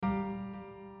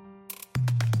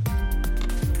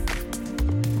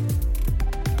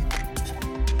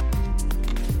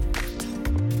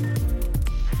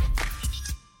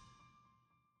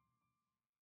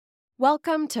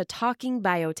Welcome to Talking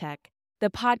Biotech,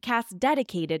 the podcast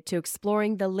dedicated to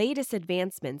exploring the latest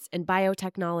advancements in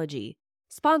biotechnology,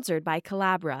 sponsored by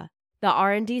Collabra, the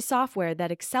R&D software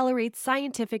that accelerates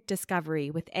scientific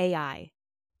discovery with AI.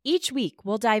 Each week,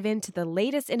 we'll dive into the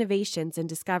latest innovations and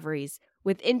discoveries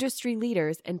with industry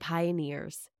leaders and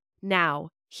pioneers. Now,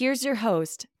 here's your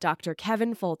host, Dr.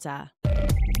 Kevin Folta.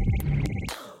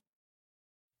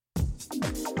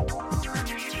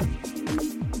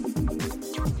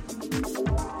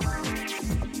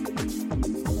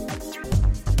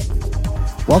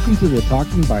 Welcome to the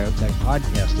Talking Biotech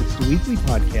podcast. It's the weekly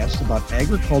podcast about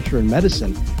agriculture and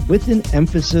medicine with an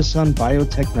emphasis on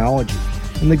biotechnology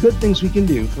and the good things we can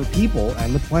do for people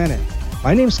and the planet.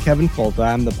 My name is Kevin Folta.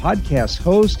 I'm the podcast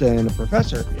host and a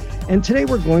professor, and today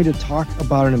we're going to talk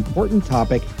about an important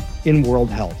topic in world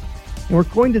health. And we're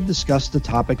going to discuss the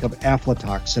topic of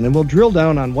aflatoxin, and we'll drill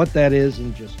down on what that is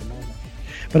in just a moment.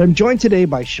 But I'm joined today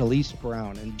by Shalise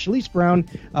Brown. And Shalise Brown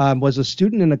was a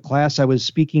student in a class I was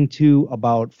speaking to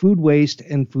about food waste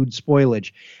and food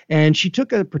spoilage. And she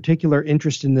took a particular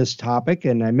interest in this topic.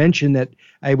 And I mentioned that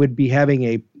I would be having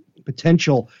a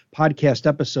potential podcast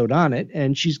episode on it.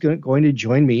 And she's going to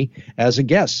join me as a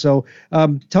guest. So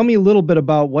tell me a little bit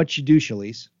about what you do,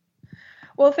 Shalise.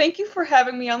 Well, thank you for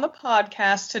having me on the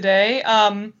podcast today.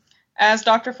 As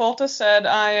Dr. Folta said,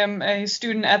 I am a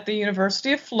student at the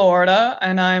University of Florida,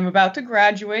 and I'm about to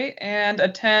graduate and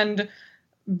attend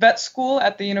vet school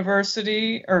at the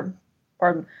NC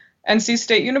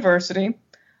State University.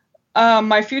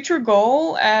 My future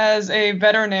goal as a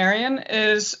veterinarian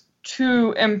is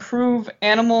to improve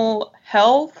animal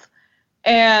health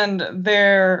and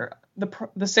the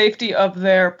safety of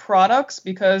their products,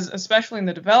 because especially in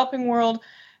the developing world,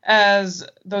 as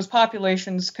those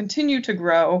populations continue to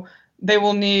grow, they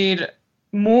will need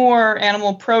more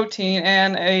animal protein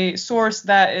and a source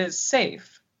that is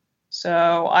safe.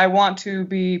 So I want to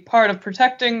be part of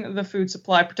protecting the food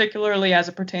supply, particularly as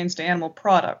it pertains to animal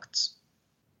products.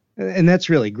 And that's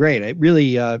really great. It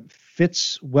really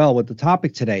fits well with the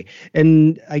topic today.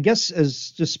 And I guess,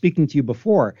 as just speaking to you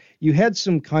before, you had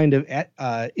some kind of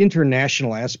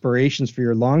international aspirations for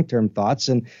your long-term thoughts.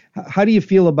 And how do you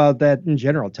feel about that in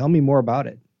general? Tell me more about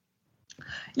it.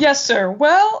 Yes, sir.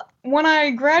 Well, when I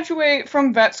graduate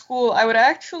from vet school, I would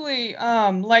actually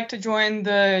like to join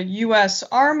the U.S.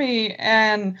 Army,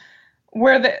 and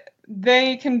where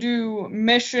they can do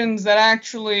missions that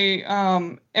actually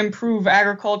improve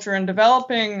agriculture in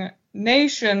developing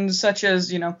nations, such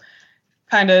as,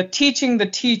 kind of teaching the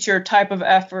teacher type of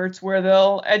efforts where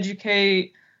they'll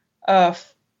educate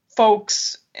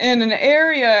folks in an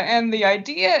area. And the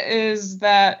idea is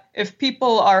that if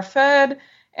people are fed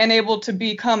and able to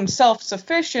become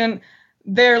self-sufficient,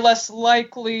 they're less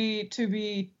likely to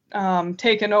be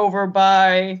taken over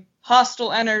by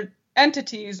hostile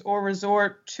entities or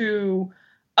resort to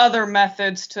other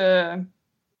methods to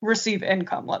receive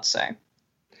income, let's say.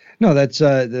 No, that's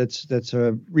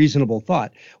a reasonable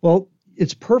thought. Well,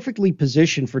 it's perfectly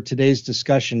positioned for today's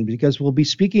discussion because we'll be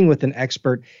speaking with an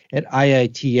expert at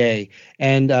IITA.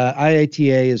 And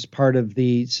IITA is part of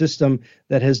the system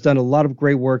that has done a lot of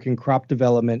great work in crop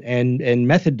development and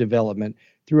method development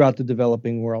throughout the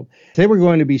developing world. Today we're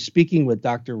going to be speaking with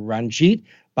Dr. Ranjit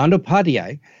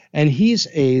Bandyopadhyay, and he's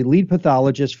a lead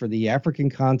pathologist for the African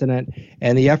continent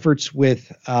and the efforts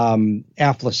with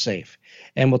AflaSafe.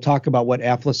 And we'll talk about what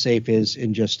AflaSafe is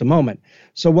in just a moment.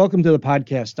 So welcome to the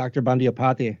podcast, Dr.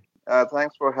 Bandyopadhyay.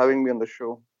 Thanks for having me on the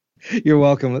show. You're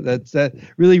welcome. That's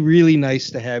really, really nice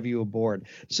to have you aboard.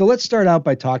 So let's start out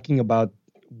by talking about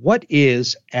what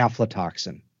is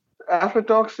aflatoxin.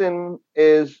 Aflatoxin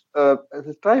is a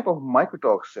type of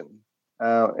mycotoxin,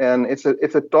 and it's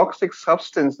a toxic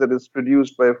substance that is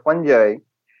produced by fungi.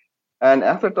 And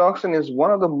aflatoxin is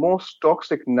one of the most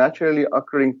toxic naturally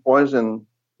occurring poison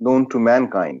known to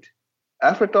mankind.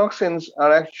 Aflatoxins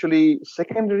are actually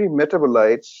secondary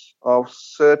metabolites of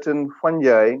certain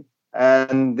fungi,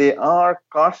 and they are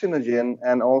carcinogen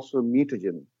and also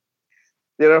mutagen.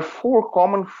 There are 4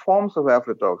 common forms of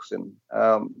aflatoxin,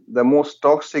 the most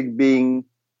toxic being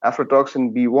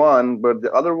aflatoxin B1, but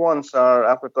the other ones are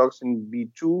aflatoxin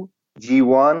B2,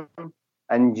 G1,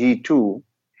 and G2.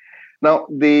 Now,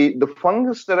 the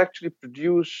fungus that actually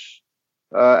produce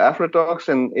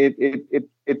aflatoxin,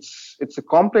 it's a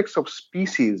complex of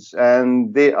species,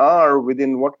 and they are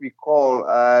within what we call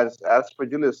as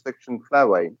Aspergillus section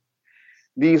flavi.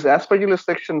 These Aspergillus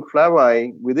section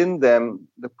flavi, within them,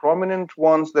 the prominent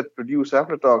ones that produce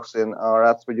aflatoxin are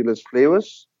Aspergillus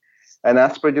flavus and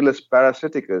Aspergillus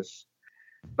parasiticus.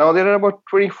 Now, there are about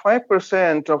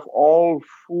 25% of all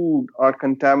food are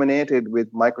contaminated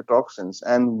with mycotoxins,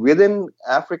 and within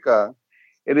Africa,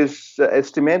 it is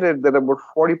estimated that about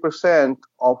 40%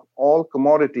 of all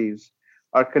commodities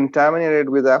are contaminated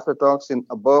with aflatoxin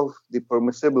above the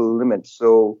permissible limit.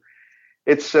 So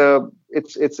it's a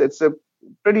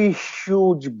pretty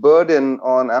huge burden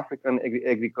on African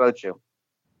agriculture.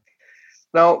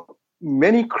 Now,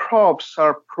 many crops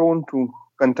are prone to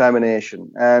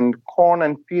contamination, and corn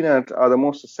and peanut are the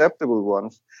most susceptible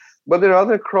ones. But there are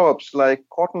other crops like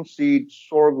cottonseed,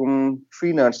 sorghum,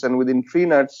 tree nuts, and within tree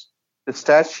nuts,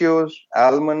 pistachios,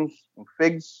 almonds, and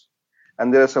figs.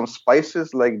 And there are some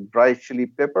spices like dry chili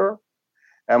pepper,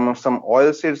 and some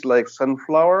oilseeds like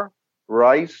sunflower,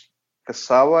 rice,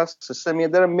 cassava, sesame.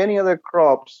 There are many other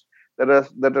crops that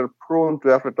are prone to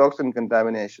aflatoxin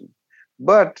contamination.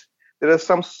 But there are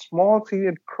some small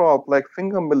cereal crop like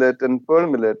finger millet and pearl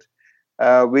millet,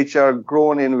 which are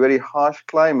grown in very harsh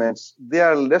climates. They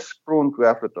are less prone to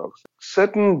aflatoxin.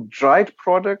 Certain dried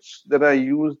products that are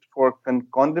used for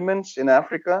condiments in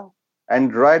Africa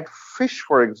and dried fish,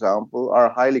 for example, are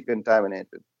highly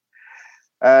contaminated.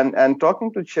 And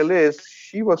talking to Chelis,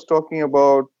 she was talking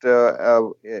about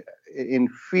in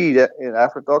feed, in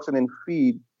aflatoxin in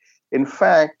feed. In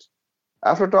fact,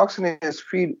 aflatoxin in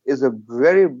feed is a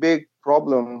very big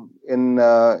problem in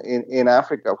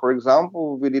Africa. For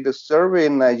example, we did a survey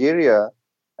in Nigeria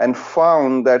and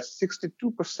found that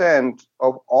 62%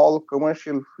 of all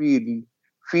commercial feed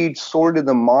sold in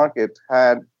the market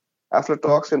had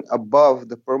aflatoxin above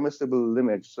the permissible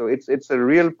limit. So it's a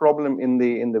real problem in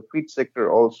the feed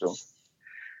sector also.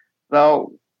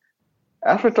 Now,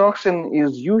 aflatoxin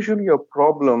is usually a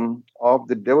problem of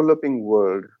the developing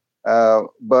world,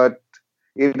 but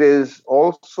it is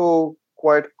also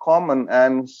quite common,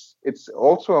 and it's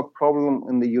also a problem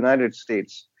in the United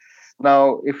States.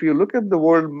 Now, if you look at the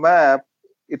world map,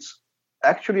 it's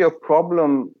actually a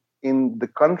problem in the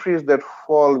countries that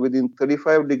fall within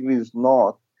 35 degrees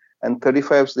north and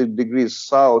 35 degrees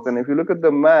south. And if you look at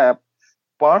the map,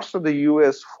 parts of the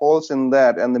US falls in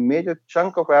that, and the major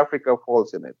chunk of Africa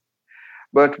falls in it.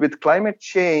 But with climate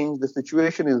change, the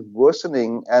situation is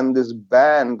worsening, and this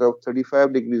band of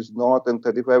 35 degrees north and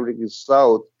 35 degrees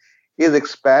south is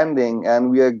expanding, and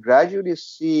we are gradually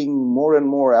seeing more and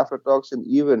more aflatoxin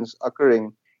events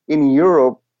occurring in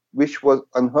Europe, which was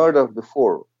unheard of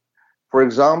before. For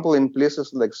example, in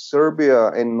places like Serbia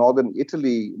and northern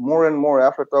Italy, more and more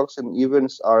aflatoxin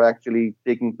events are actually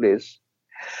taking place.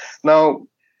 Now,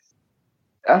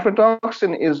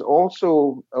 aflatoxin is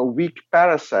also a weak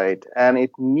parasite, and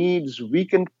it needs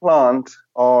weakened plant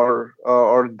or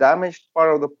damaged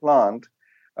part of the plant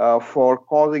for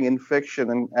causing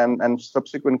infection and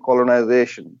subsequent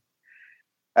colonization.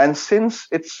 And since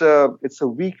it's a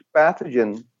weak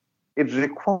pathogen, it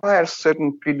requires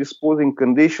certain predisposing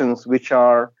conditions, which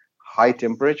are high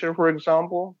temperature, for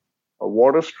example,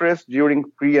 water stress during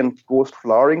pre and post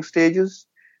flowering stages,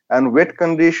 and wet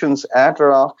conditions at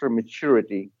or after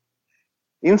maturity.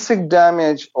 Insect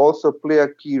damage also play a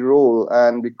key role,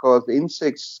 and because the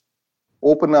insects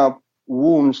open up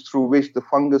wounds through which the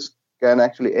fungus can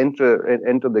actually enter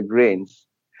the grains.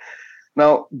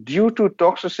 Now, due to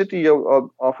toxicity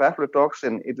of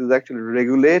aflatoxin, it is actually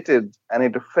regulated, and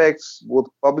it affects both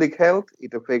public health,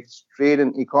 it affects trade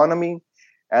and economy,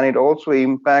 and it also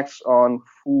impacts on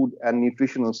food and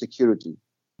nutritional security.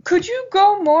 Could you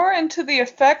go more into the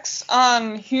effects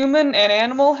on human and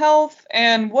animal health,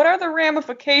 and what are the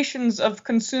ramifications of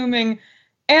consuming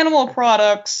animal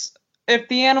products if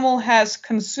the animal has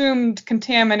consumed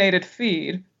contaminated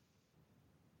feed?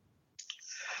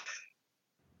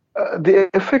 The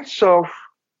effects of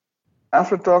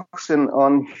aflatoxin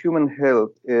on human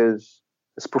health is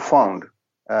profound,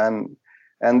 and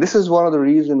this is one of the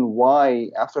reasons why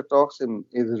aflatoxin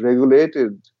is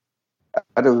regulated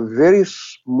at a very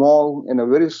small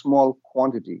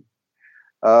quantity.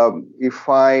 And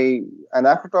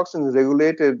aflatoxin is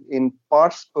regulated in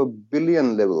parts per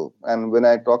billion level, and when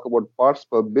I talk about parts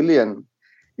per billion,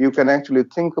 you can actually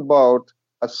think about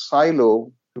a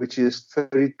silo which is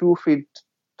 32 feet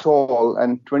tall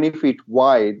and 20 feet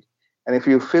wide, and if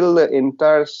you fill the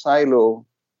entire silo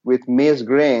with maize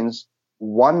grains,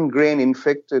 one grain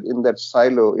infected in that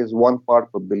silo is 1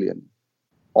 part per billion.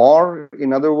 Or,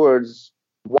 in other words,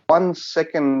 1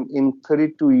 second in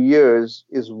 32 years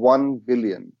is 1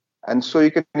 billion. And so you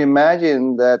can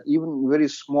imagine that even very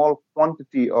small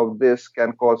quantity of this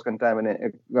can cause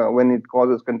contamination. When it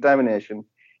causes contamination,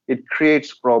 it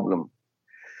creates problem.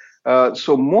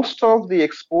 So most of the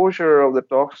exposure of the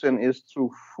toxin is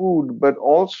through food, but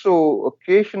also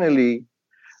occasionally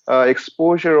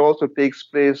Exposure also takes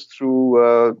place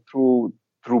through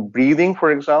breathing,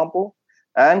 for example,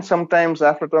 and sometimes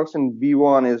aflatoxin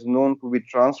B1 is known to be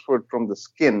transferred from the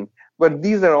skin. But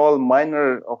these are all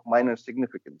minor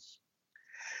significance.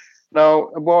 Now,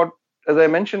 as I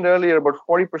mentioned earlier, about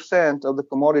 40% of the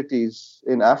commodities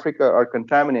in Africa are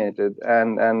contaminated,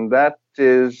 and that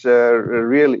is a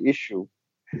real issue.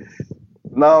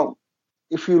 Now,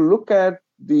 if you look at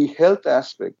the health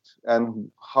aspect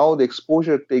and how the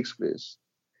exposure takes place,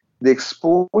 the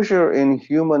exposure in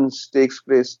humans takes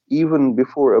place even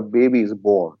before a baby is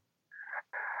born.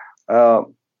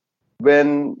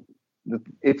 When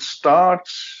it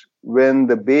starts when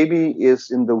the baby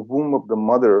is in the womb of the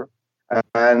mother,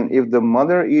 and if the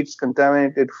mother eats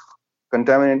contaminated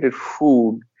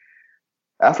food,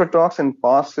 aflatoxin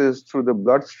passes through the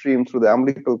bloodstream, through the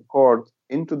umbilical cord,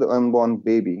 into the unborn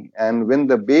baby. And when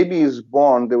the baby is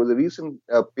born, there was a recent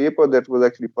paper that was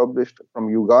actually published from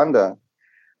Uganda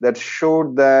that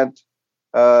showed that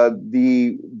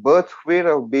the birth weight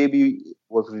of baby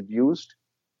was reduced,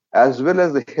 as well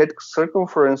as the head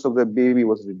circumference of the baby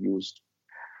was reduced.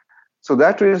 So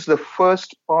that is the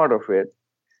first part of it.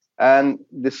 And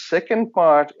the second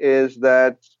part is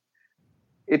that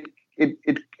it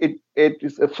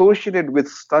is associated with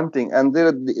stunting, and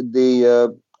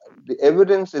the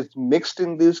evidence is mixed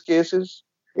in these cases.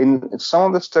 In some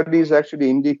of the studies actually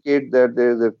indicate that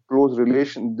there is a close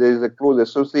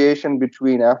association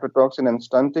between aflatoxin and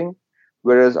stunting,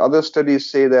 whereas other studies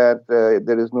say that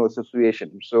there is no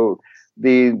association. So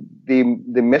the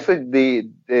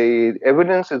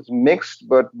evidence is mixed,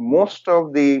 but most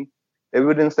of the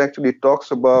evidence actually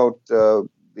talks about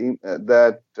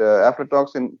that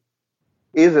aflatoxin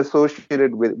is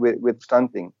associated with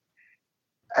stunting.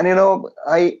 And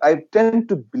I tend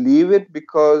to believe it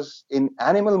because in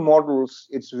animal models,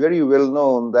 it's very well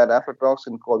known that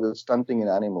aflatoxin causes stunting in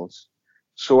animals.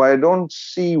 So I don't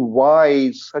see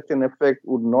why such an effect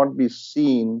would not be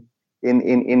seen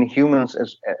in humans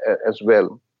as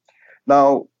well.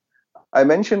 Now, I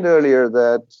mentioned earlier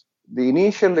that the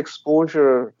initial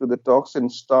exposure to the toxin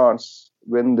starts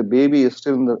when the baby is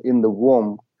still in the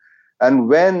womb. And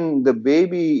when the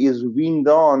baby is weaned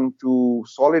on to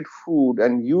solid food,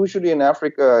 and usually in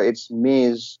Africa it's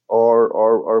maize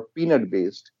or peanut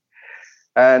based,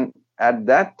 and at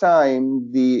that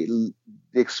time the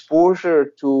exposure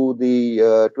to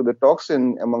the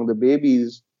toxin among the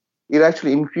babies, it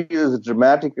actually increases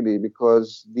dramatically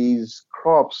because these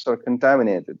crops are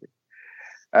contaminated,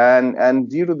 and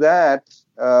due to that,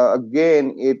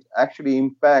 again, it actually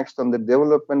impacts on the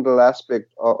developmental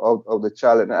aspect of the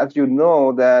child. And as you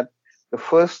know, that the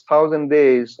first 1,000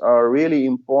 days are really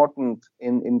important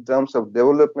in terms of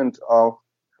development of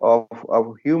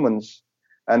humans,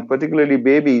 and particularly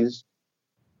babies.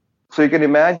 So you can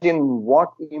imagine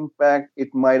what impact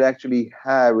it might actually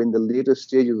have in the later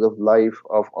stages of life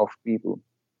of people.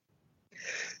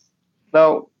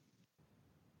 Now,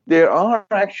 there are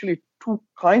actually two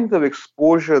kinds of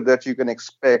exposure that you can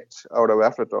expect out of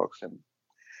aflatoxin.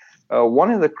 One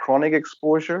is the chronic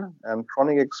exposure, and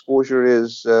chronic exposure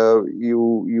is the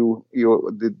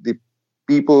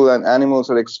people and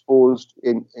animals are exposed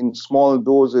in small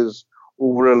doses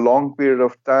over a long period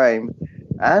of time,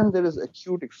 and there is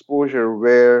acute exposure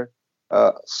where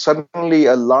suddenly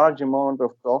a large amount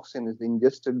of toxin is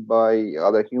ingested by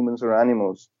other humans or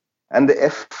animals, and the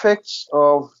effects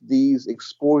of these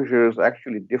exposures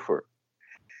actually differ.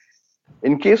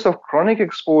 In case of chronic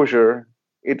exposure,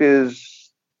 it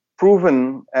is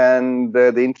proven, and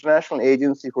the International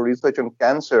Agency for Research on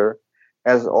Cancer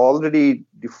has already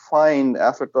defined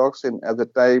aflatoxin as a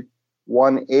type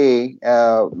 1A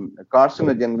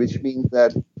carcinogen, which means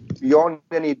that beyond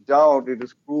any doubt, it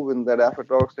is proven that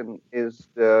aflatoxin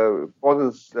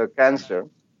causes cancer.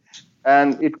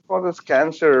 And it causes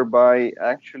cancer by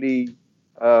actually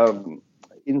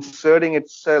inserting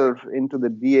itself into the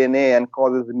DNA and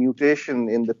causes a mutation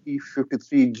in the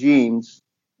p53 gene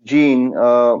in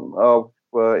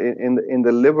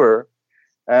the liver,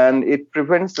 and it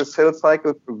prevents the cell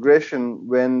cycle progression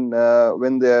when there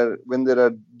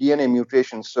are DNA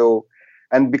mutations. So,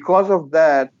 and because of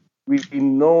that, we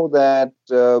know that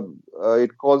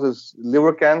it causes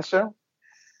liver cancer.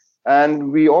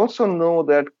 And we also know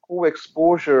that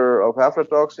co-exposure of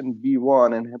aflatoxin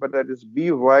B1 and hepatitis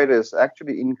B virus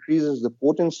actually increases the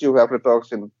potency of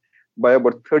aflatoxin by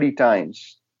about 30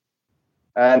 times.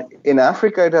 And in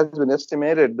Africa, it has been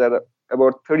estimated that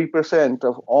about 30%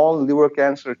 of all liver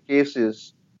cancer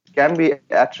cases can be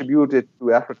attributed to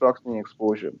aflatoxin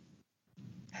exposure.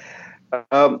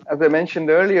 As I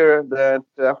mentioned earlier, that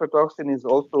aflatoxin is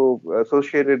also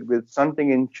associated with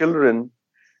stunting in children.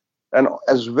 and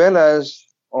as well as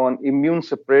on immune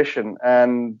suppression.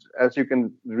 And as you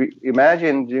can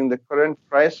imagine, during the current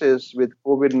crisis with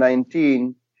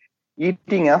COVID-19,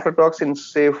 eating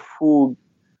aflatoxin-safe food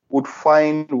would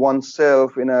find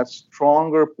oneself in a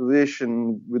stronger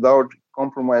position without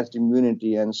compromised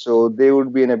immunity. And so they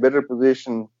would be in a better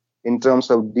position in terms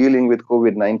of dealing with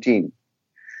COVID-19.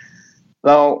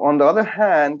 Now, on the other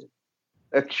hand,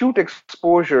 acute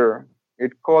exposure,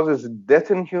 it causes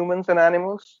death in humans and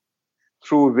animals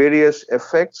through various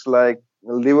effects like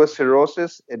liver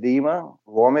cirrhosis, edema,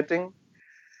 vomiting.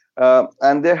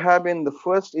 And there have been the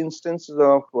first instances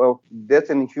of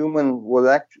death in human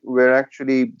were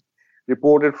actually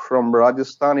reported from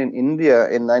Rajasthan in India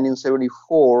in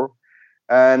 1974.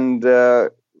 And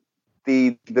the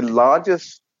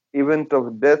largest event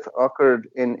of death occurred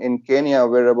in Kenya,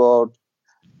 where about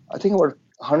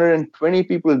 120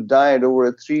 people died over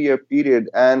a 3-year period,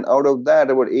 and out of that,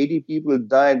 about 80 people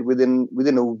died within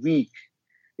a week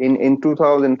in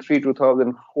 2003,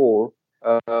 2004.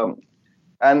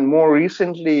 And more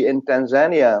recently in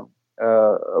Tanzania,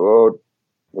 about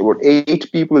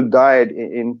 8 people died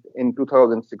in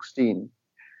 2016.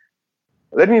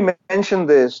 Let me mention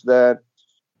this, that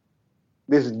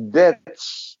these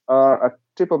deaths are a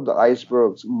tip of the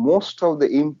icebergs. Most of the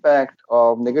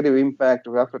negative impact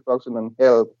of aflatoxin on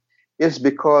health is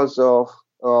because of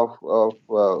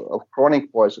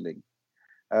chronic poisoning,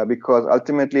 because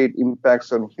ultimately it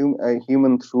impacts on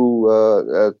human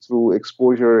through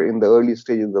exposure in the early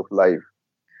stages of life.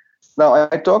 Now,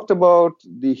 I talked about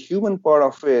the human part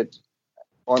of it.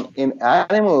 In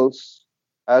animals,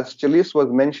 as Chalice was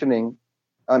mentioning,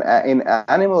 in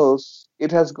animals,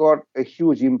 it has got a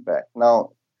huge impact.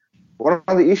 Now, one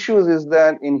of the issues is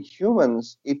that in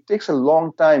humans, it takes a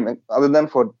long time, other than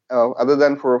for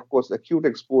of course acute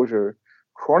exposure.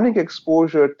 Chronic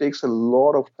exposure takes a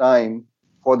lot of time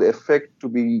for the effect to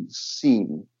be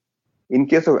seen. In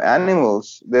case of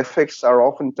animals, the effects are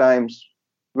oftentimes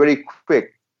very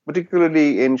quick,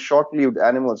 particularly in short-lived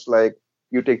animals, like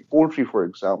you take poultry, for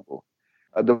example.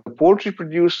 The poultry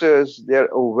producers, they're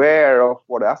aware of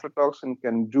what aflatoxin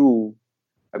can do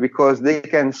because they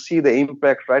can see the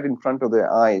impact right in front of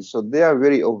their eyes. So they are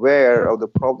very aware of the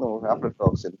problem of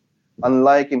aflatoxin.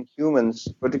 Unlike in humans,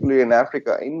 particularly in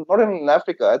Africa, not only in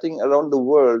Africa, I think around the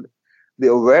world, the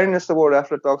awareness about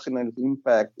aflatoxin and its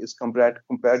impact is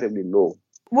comparatively low.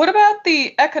 What about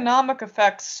the economic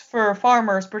effects for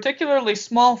farmers, particularly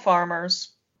small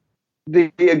farmers?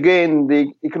 The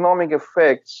economic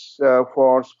effects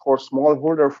for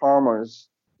smallholder farmers,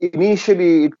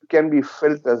 initially it can be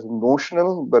felt as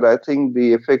notional, but I think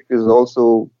the effect is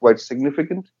also quite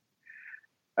significant.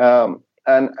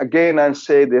 And again, I'd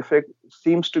say the effect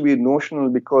seems to be notional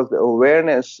because the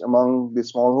awareness among the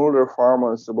smallholder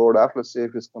farmers about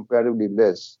Aflasafe is comparatively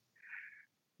less.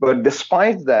 But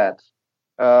despite that,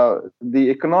 the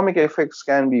economic effects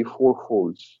can be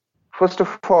fourfold. First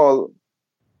of all,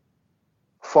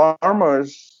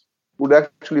 farmers would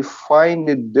actually find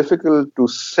it difficult to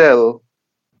sell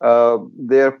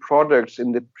their products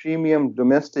in the premium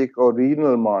domestic or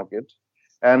regional market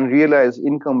and realize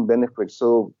income benefits.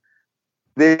 So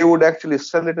they would actually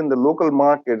sell it in the local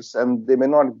markets and they may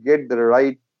not get the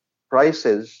right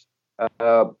prices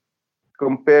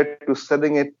compared to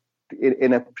selling it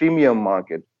in a premium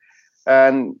market.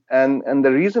 And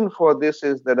the reason for this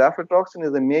is that aflatoxin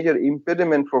is a major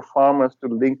impediment for farmers to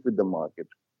link with the market.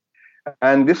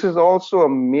 And this is also a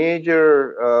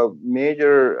major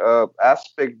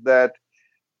aspect that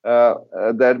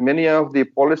many of the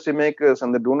policymakers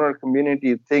and the donor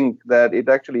community think that it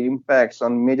actually impacts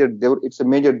on it's a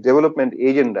major development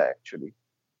agenda, actually.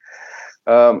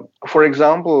 For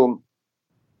example,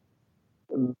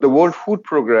 the World Food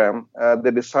Program,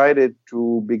 they decided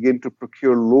to begin to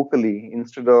procure locally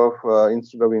instead of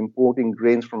importing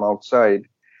grains from outside.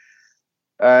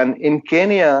 And in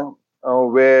Kenya,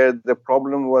 where the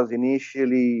problem was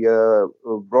initially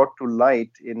brought to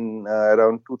light in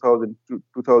around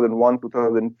 2001,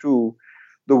 2002,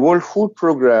 the World Food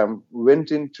Program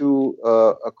went into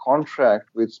a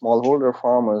contract with smallholder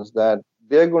farmers that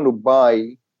they're going to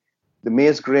buy the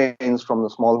maize grains from the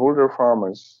smallholder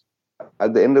farmers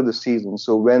at the end of the season.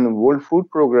 So when the World Food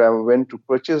Program went to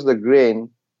purchase the grain,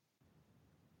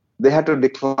 they had to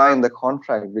decline the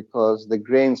contract because the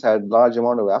grains had large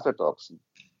amount of aflatoxin.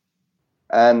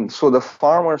 And so the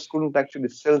farmers couldn't actually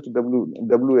sell to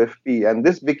WFP. And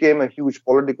this became a huge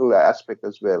political aspect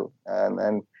as well.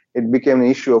 And it became an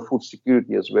issue of food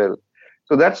security as well.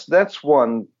 So that's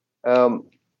one.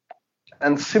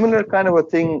 And similar kind of a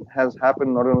thing has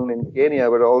happened not only in Kenya,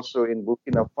 but also in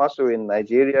Burkina Faso, in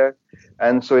Nigeria.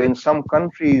 And so in some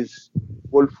countries,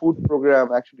 World Food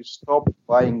Program actually stopped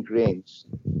buying grains.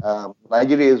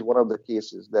 Nigeria is one of the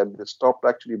cases that they stopped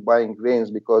actually buying grains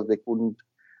because they couldn't.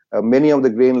 Many of the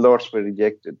grain lots were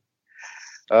rejected.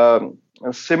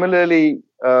 Similarly,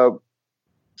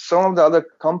 some of the other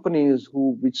companies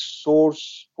which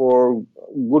source for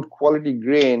good quality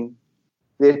grain,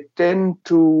 they tend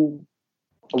to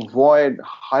avoid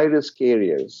high-risk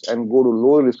areas and go to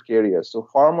low-risk areas. So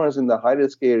farmers in the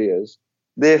high-risk areas,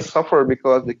 they suffer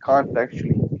because they can't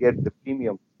actually get the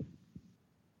premium.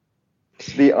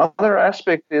 The other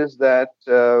aspect is that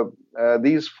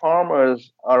these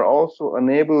farmers are also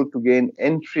unable to gain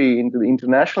entry into the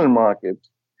international market.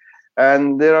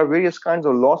 And there are various kinds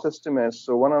of loss estimates.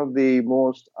 So one of the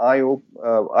most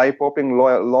eye-popping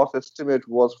loss estimate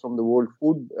was from the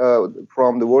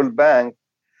World Bank,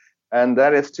 and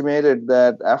that estimated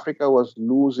that Africa was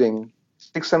losing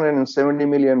 $670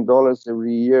 million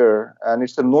every year, and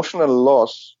it's a notional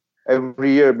loss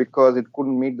every year because it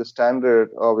couldn't meet the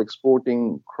standard of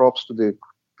exporting crops to the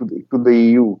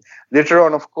EU. Later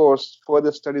on, of course,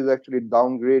 further studies actually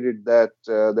downgraded that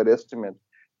estimate.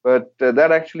 But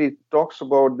that actually talks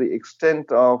about the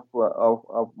extent of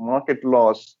market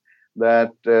loss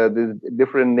that the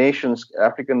different nations,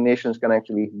 African nations, can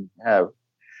actually have.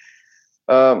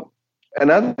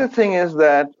 Another thing is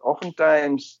that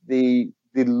oftentimes the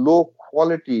low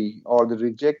quality or the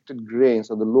rejected grains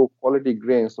or the low quality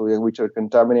grains, which are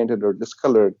contaminated or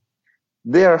discolored,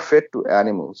 they are fed to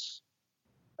animals,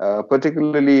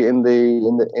 particularly in the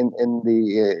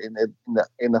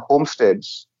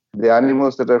homesteads. The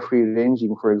animals that are free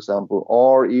ranging, for example,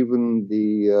 or even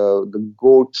the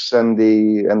goats and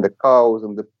the cows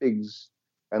and the pigs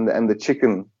and the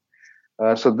chicken.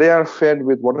 So they are fed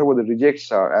with whatever the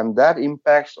rejects are, and that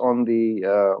impacts on the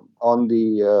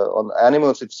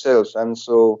animals itself. And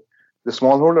so the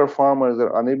smallholder farmers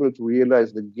are unable to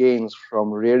realize the gains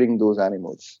from rearing those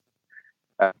animals.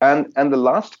 And the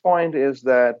last point is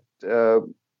that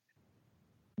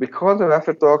because of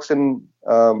aflatoxin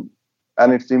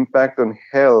and its impact on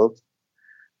health,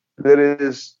 there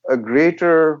is a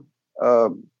greater,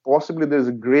 possibly there's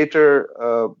a greater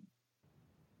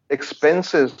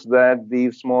expenses that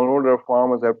these smallholder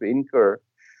farmers have to incur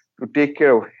to take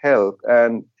care of health,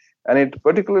 and it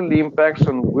particularly impacts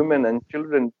on women and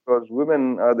children because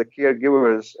women are the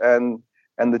caregivers and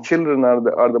the children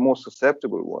are the most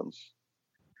susceptible ones.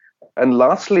 And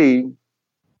lastly,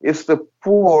 it's the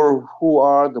poor who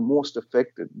are the most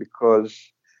affected because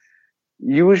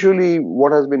usually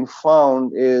what has been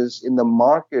found is in the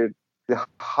market, the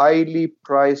highly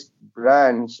priced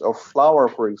brands of flour,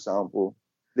 for example,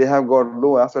 they have got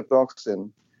low aflatoxin,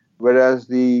 whereas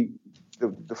the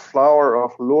flour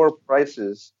of lower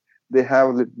prices, they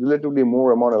have relatively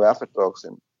more amount of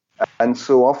aflatoxin. And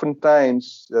so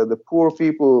oftentimes the poor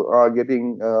people are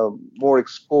getting more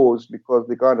exposed because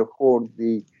they can't afford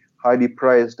the highly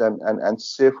priced and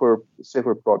safer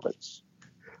products.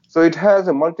 So it has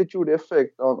a multitude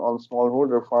effect on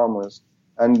smallholder farmers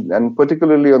and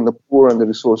particularly on the poor and the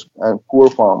resource and poor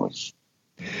farmers.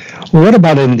 Well, what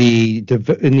about in the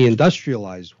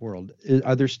industrialized world?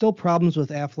 Are there still problems with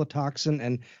aflatoxin,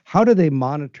 and how do they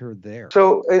monitor there?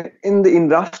 So in the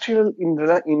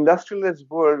industrialized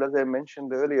world, as I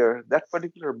mentioned earlier, that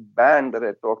particular ban that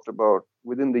I talked about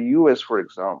within the U.S., for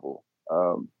example,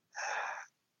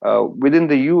 within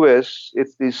the U.S.,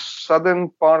 it's the southern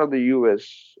part of the U.S.,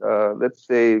 let's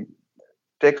say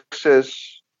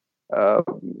Texas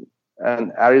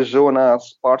and Arizona,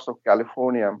 parts of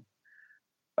California,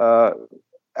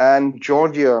 and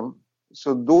Georgia.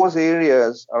 So those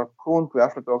areas are prone to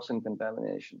aflatoxin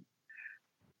contamination,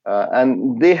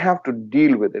 and they have to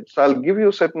deal with it. So I'll give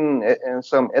you some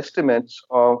estimates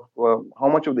of how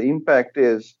much of the impact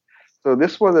is. So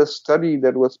this was a study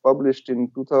that was published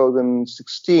in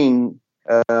 2016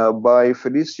 by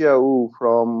Felicia Wu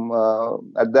from,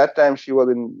 at that time she was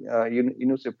in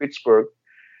University of Pittsburgh,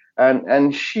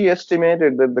 and she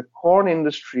estimated that the corn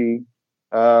industry,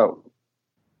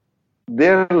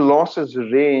 their losses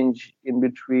range in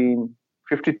between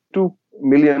 $52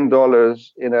 million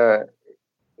in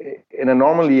a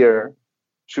normal year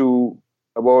to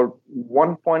about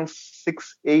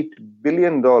 $1.68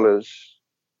 billion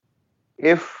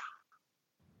if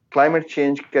climate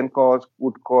change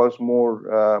would cause more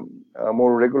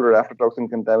regular aflatoxin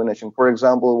contamination. For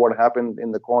example, what happened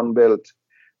in the Corn Belt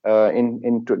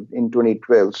in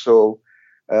 2012. So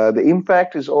the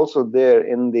impact is also there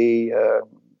in the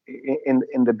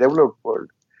developed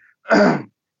world.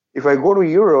 If I go to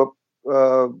Europe,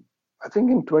 I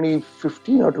think in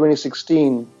 2015 or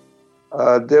 2016,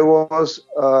 there was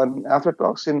an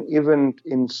aflatoxin event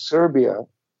in Serbia,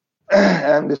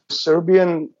 and the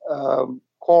Serbian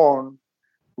corn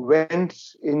went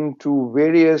into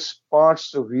various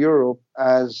parts of Europe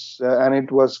and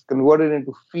it was converted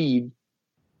into feed.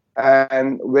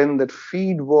 And when that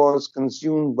feed was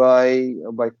consumed by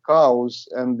cows,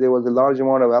 and there was a large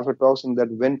amount of aflatoxin that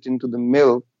went into the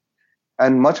milk,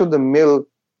 and much of the milk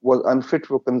was unfit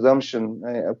for consumption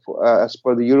as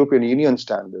per the European Union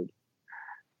standard.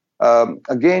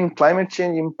 Again, climate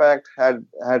change impact had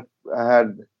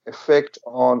effect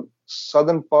on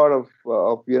southern part of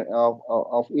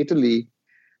Italy,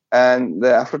 and the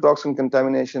aflatoxin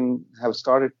contamination have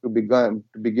started to begin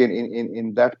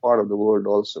in that part of the world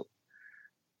also.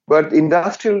 But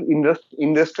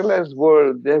industrialized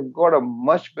world, they've got a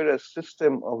much better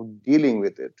system of dealing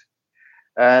with it.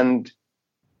 And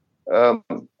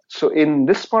so in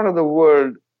this part of the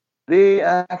world, they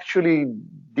actually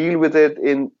deal with it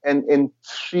in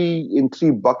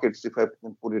three buckets, if I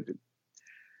can put it in.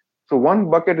 So one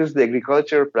bucket is the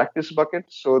agriculture practice bucket.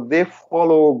 So they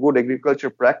follow good agriculture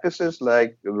practices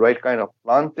like the right kind of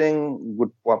planting, good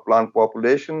plant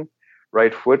population,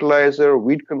 right fertilizer,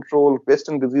 weed control, pest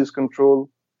and disease control.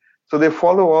 So they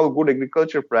follow all good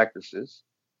agriculture practices.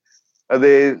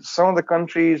 Some of the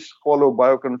countries follow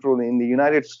biocontrol. In the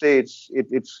United States,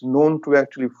 it's known to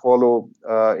actually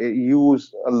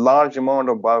use a large amount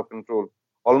of biocontrol.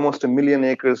 Almost 1 million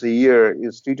acres a year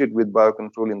is treated with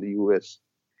biocontrol in the US.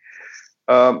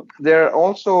 There are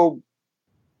also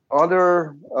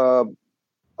other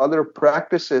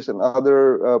practices and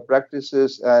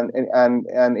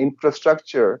and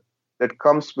infrastructure that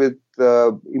comes with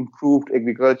improved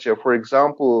agriculture. For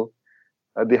example,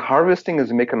 the harvesting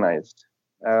is mechanized,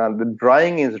 the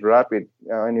drying is rapid.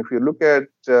 And if you look at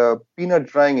peanut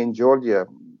drying in Georgia,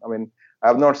 I mean,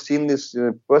 I've not seen this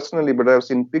personally, but I've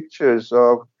seen pictures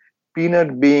of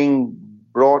peanut being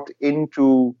brought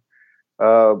into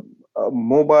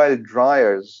mobile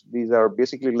dryers. These are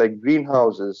basically like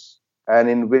greenhouses, and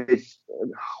in which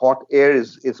hot air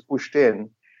is pushed in.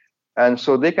 And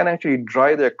so they can actually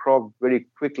dry their crop very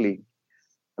quickly.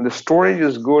 And the storage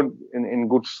is good in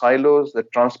good silos. The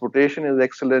transportation is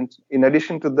excellent. In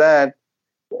addition to that,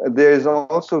 there is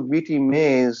also BT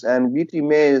maize, and BT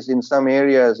maize in some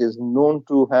areas is known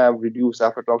to have reduced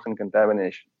aflatoxin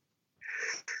contamination.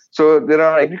 So there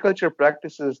are agriculture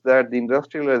practices that the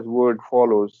industrialized world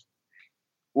follows.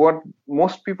 What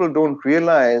most people don't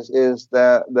realize is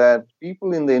that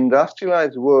people in the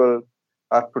industrialized world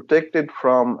are protected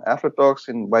from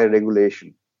aflatoxin by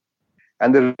regulation.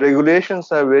 And the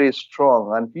regulations are very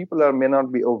strong, and people may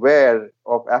not be aware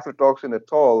of aflatoxin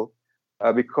at all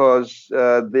because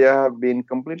they have been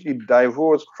completely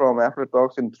divorced from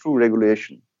aflatoxin through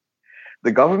regulation.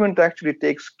 The government actually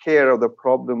takes care of the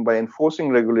problem by enforcing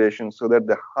regulations so that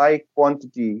the high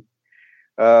quantity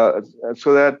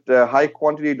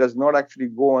does not actually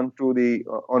go onto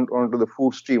the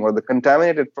food stream, or the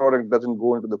contaminated product doesn't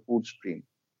go into the food stream.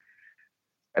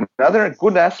 Another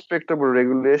good aspect of a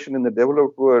regulation in the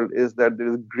developed world is that there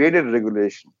is graded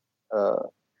regulation.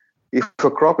 If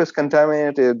a crop is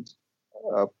contaminated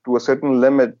to a certain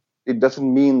limit, it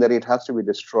doesn't mean that it has to be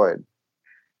destroyed.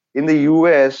 In the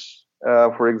US,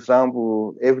 for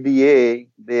example, FDA,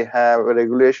 they have a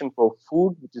regulation for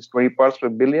food, which is 20 parts per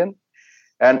billion.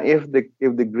 And if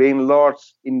the grain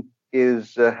lots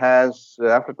has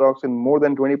aflatoxin more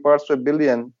than 20 parts per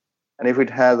billion, and if it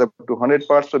has up to 100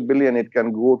 parts per billion, it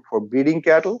can go for breeding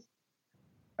cattle.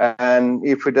 And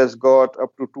if it has got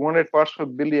up to 200 parts per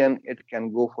billion, it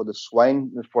can go for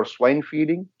swine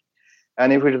feeding.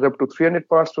 And if it is up to 300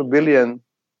 parts per billion,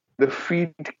 the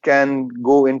feed can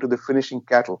go into the finishing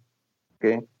cattle.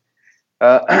 Okay,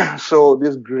 so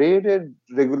this graded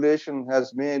regulation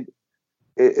has made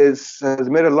a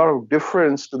lot of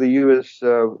difference to the U.S.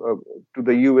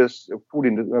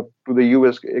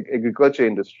 agriculture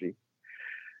industry.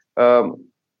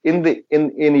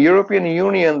 In European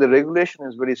Union, the regulation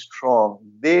is very strong.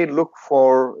 They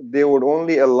would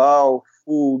only allow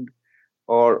food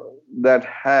that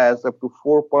has up to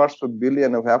 4 parts per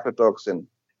billion of aflatoxin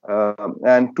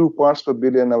and 2 parts per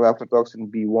billion of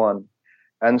aflatoxin B1.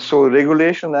 And so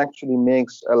regulation actually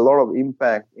makes a lot of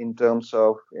impact in terms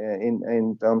of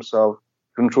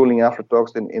controlling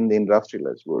aflatoxin in the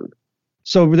industrialized world.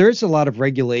 So there is a lot of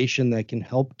regulation that can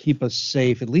help keep us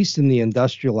safe, at least in the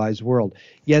industrialized world.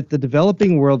 Yet the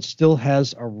developing world still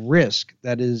has a risk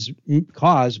that is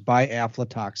caused by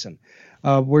aflatoxin.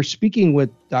 We're speaking with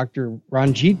Dr.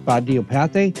 Ranjit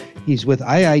Bandyopadhyay. He's with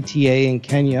IITA in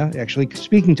Kenya, actually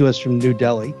speaking to us from New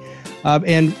Delhi.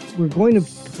 And we're going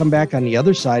to come back on the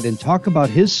other side and talk about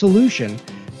his solution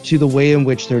to the way in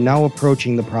which they're now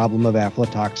approaching the problem of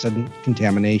aflatoxin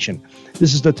contamination.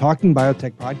 This is the Talking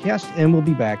Biotech podcast, and we'll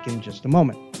be back in just a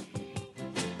moment.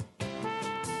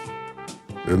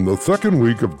 In the second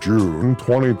week of June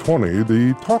 2020,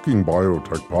 the Talking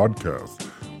Biotech podcast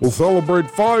will celebrate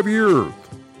 5 years,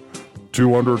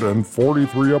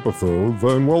 243 episodes,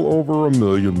 and well over 1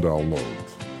 million downloads.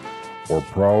 We're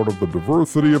proud of the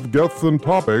diversity of guests and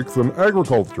topics in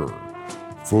agriculture,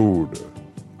 food,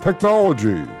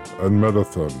 technology, and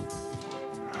medicine.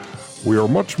 We are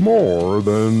much more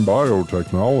than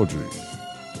biotechnology.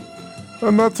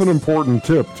 And that's an important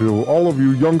tip to all of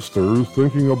you youngsters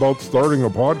thinking about starting a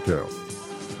podcast.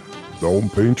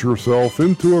 Don't paint yourself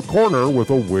into a corner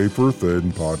with a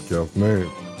wafer-thin podcast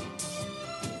name.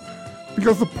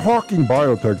 Because the Talking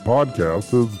Biotech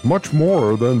podcast is much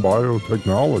more than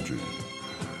biotechnology.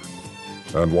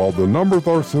 And while the numbers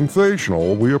are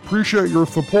sensational, we appreciate your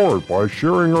support by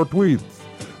sharing our tweets,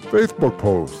 Facebook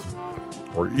posts,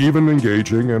 or even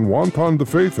engaging in wanton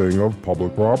defacing of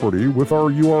public property with our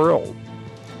URL.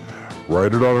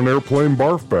 Write it on an airplane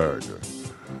barf bag.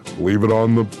 Leave it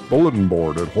on the bulletin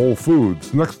board at Whole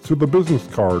Foods next to the business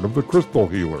card of the crystal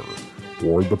healer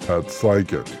or the pet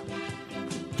psychic.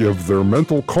 Give their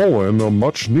mental colon a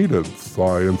much-needed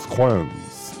science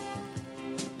cleanse.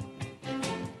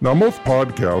 Now, most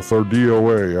podcasts are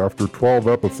DOA after 12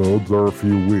 episodes or a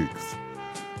few weeks.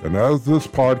 And as this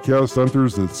podcast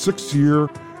enters its 6th year,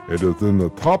 it is in the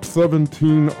top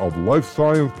 17 of Life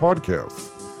Science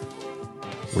podcasts,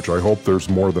 which I hope there's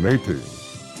more than 18.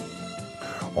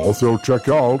 Also check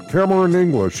out Cameron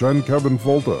English and Kevin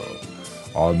Folta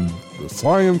on the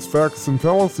Science, Facts, and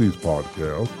Fallacies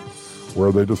podcast,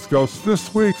 where they discuss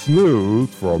this week's news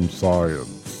from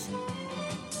science.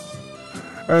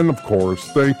 And of course,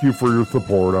 thank you for your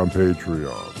support on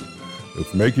Patreon.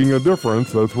 It's making a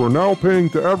difference as we're now paying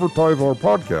to advertise our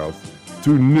podcast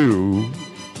to new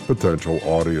potential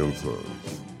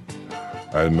audiences.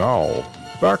 And now,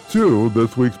 back to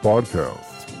this week's podcast.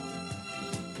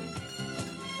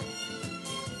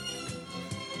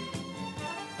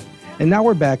 And now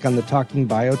we're back on the Talking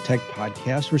Biotech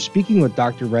podcast. We're speaking with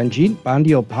Dr. Ranjit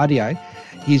Bandyopadhyay.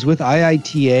 He's with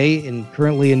IITA and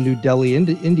currently in New Delhi,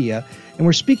 India. And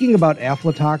we're speaking about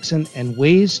aflatoxin and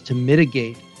ways to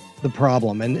mitigate the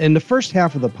problem. And in the first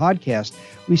half of the podcast,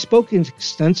 we spoke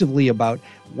extensively about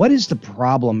what is the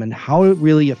problem and how it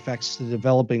really affects the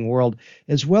developing world,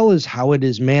 as well as how it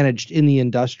is managed in the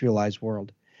industrialized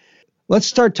world. Let's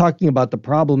start talking about the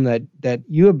problem that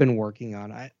you have been working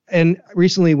on. And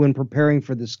recently, when preparing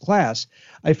for this class,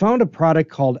 I found a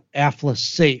product called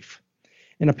AflaSafe.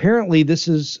 And apparently, this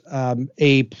is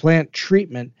a plant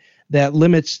treatment that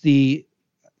limits the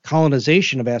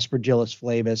colonization of Aspergillus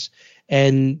flavus,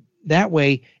 and that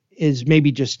way is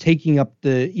maybe just taking up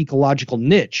the ecological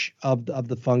niche of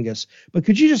the fungus. But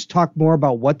could you just talk more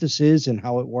about what this is and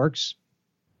how it works?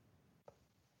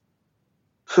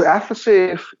 So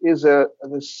AflaSafe is a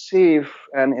safe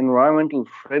and environmental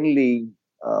friendly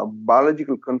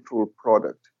biological control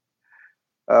product.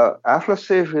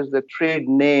 AflaSafe is the trade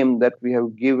name that we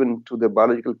have given to the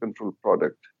biological control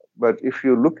product. But if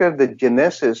you look at the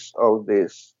genesis of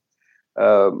this,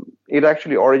 it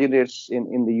actually originates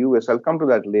in the US. I'll come to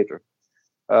that later.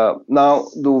 Now,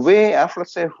 the way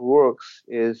AflaSafe works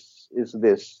is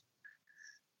this.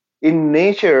 In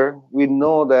nature, we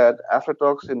know that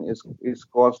aflatoxin is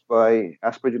caused by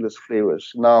Aspergillus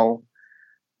flavus. Now,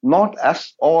 not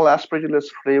all Aspergillus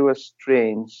flavus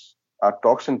strains are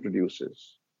toxin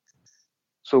producers.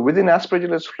 So within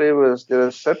Aspergillus flavus, there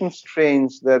are certain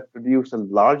strains that produce a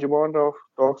large amount of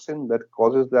toxin that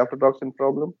causes the aflatoxin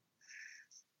problem.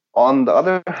 On the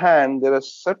other hand, there are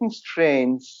certain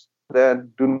strains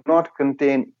that do not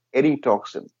contain any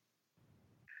toxin.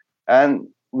 And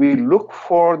we look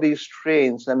for these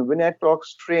strains, and when I talk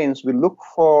strains, we look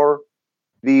for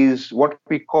these what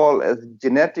we call as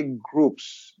genetic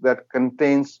groups that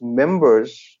contains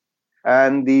members,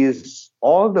 and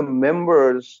all the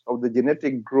members of the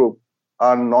genetic group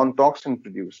are non-toxin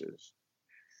producers.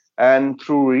 And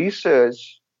through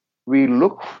research, we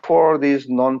look for these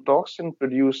non-toxin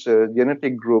producer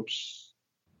genetic groups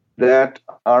that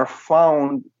are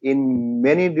found in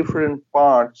many different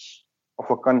parts of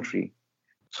a country.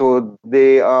 So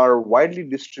they are widely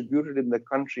distributed in the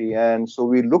country. And so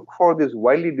we look for these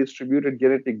widely distributed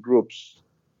genetic groups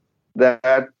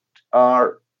that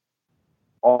are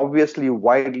obviously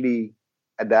widely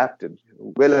adapted,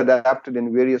 well adapted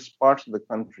in various parts of the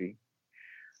country.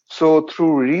 So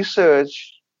through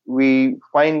research, we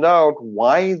find out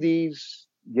why these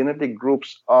genetic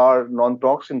groups are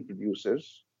non-toxin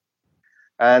producers,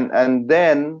 and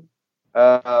then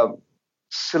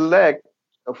select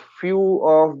a few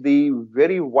of the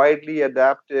very widely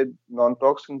adapted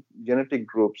non-toxin genetic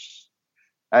groups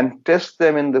and test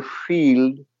them in the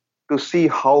field to see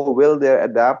how well they're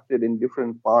adapted in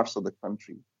different parts of the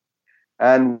country.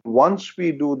 And once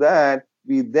we do that,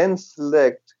 we then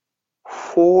select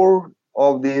 4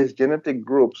 of these genetic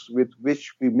groups with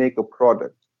which we make a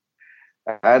product.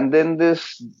 And then the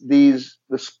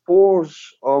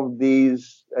spores of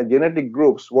these genetic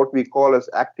groups, what we call as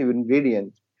active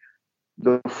ingredients,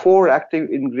 the 4 active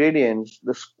ingredients,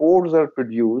 the spores are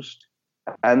produced,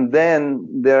 and then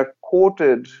they're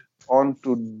coated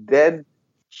onto dead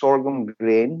sorghum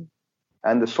grain,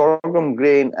 and the sorghum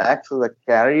grain acts as a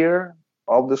carrier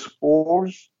of the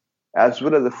spores as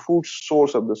well as the food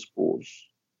source of the spores.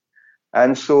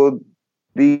 And so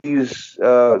these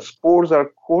spores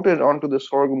are coated onto the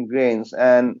sorghum grains,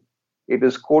 and it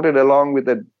is coated along with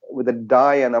a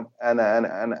dye and an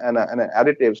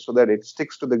additive so that it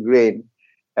sticks to the grain.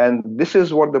 And this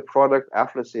is what the product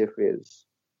Aflasafe is.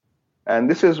 And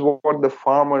this is what the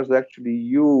farmers actually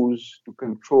use to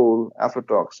control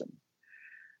aflatoxin.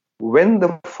 When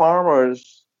the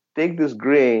farmers take this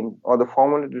grain or the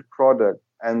formulated product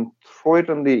and throw it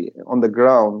on the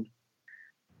ground,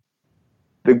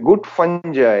 the good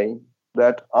fungi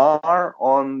that are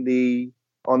on the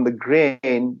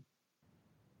grain,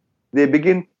 they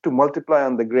begin to multiply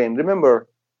on the grain. Remember,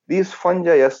 these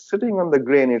fungi are sitting on the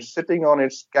grain, it's sitting on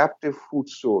its captive food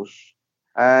source,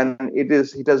 and it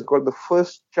has got the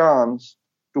first chance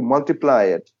to multiply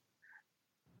it.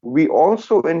 We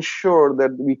also ensure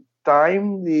that we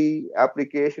time the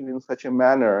application in such a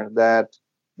manner that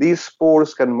these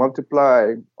spores can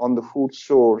multiply on the food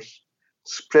source,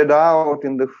 spread out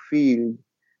in the field,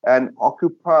 and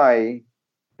occupy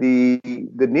the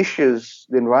niches,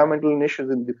 the environmental niches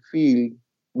in the field,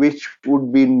 which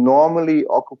would be normally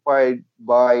occupied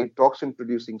by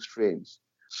toxin-producing strains.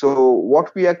 So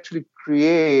what we actually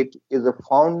create is a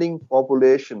founding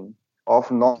population of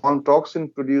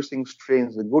non-toxin-producing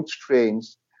strains, the good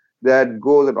strains, that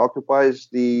goes and occupies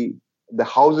the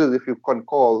houses, if you can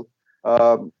call,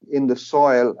 in the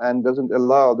soil, and doesn't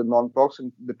allow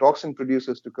the toxin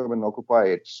producers to come and occupy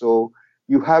it. So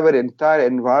you have an entire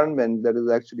environment that is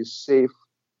actually safe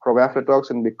from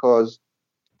aflatoxin because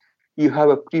you have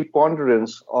a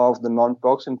preponderance of the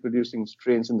non-toxin producing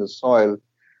strains in the soil,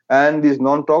 and these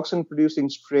non-toxin producing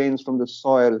strains from the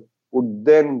soil would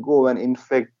then go and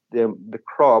infect the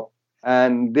crop,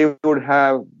 and they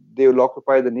will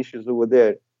occupy the niches over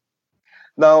there.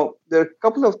 Now, there are a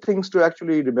couple of things to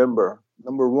actually remember.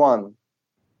 Number one,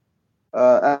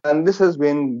 and this has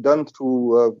been done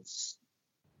through,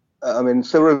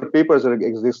 several papers are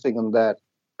existing on that.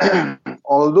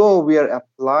 Although we are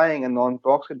applying a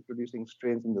non-toxin producing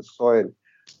strains in the soil,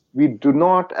 we do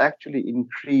not actually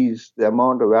increase the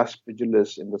amount of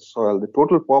Aspergillus in the soil. The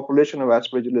total population of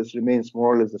Aspergillus remains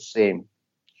more or less the same.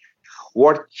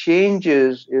 What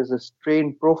changes is the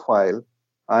strain profile,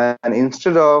 and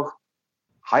instead of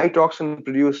high toxin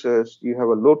producers, you have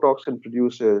a low toxin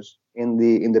producers in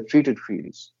the treated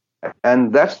fields,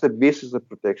 and that's the basis of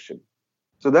protection.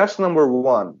 So that's number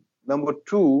one. Number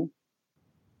two,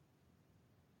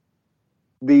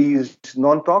 these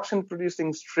non-toxin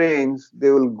producing strains, they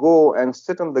will go and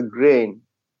sit on the grain,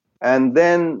 and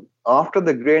then after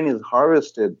the grain is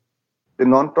harvested, the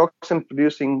non-toxin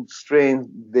producing strains,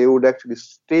 they would actually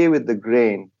stay with the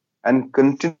grain and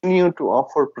continue to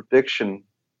offer protection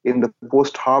in the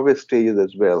post-harvest stages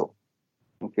as well.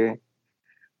 Okay.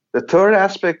 The third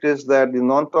aspect is that the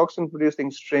non-toxin producing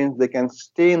strains, they can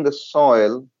stay in the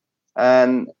soil,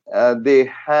 and they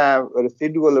have a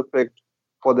residual effect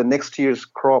for the next year's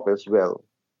crop as well.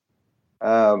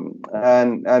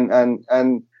 And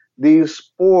these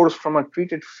spores from a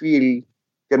treated field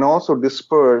can also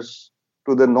disperse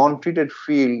to the non-treated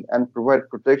field and provide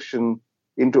protection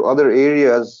into other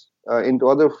areas, into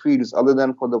other fields other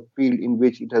than for the field in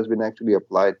which it has been actually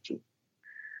applied to.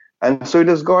 And so it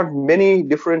has got many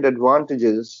different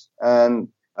advantages. And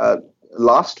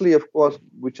lastly, of course,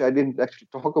 which I didn't actually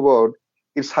talk about,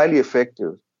 it's highly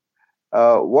effective.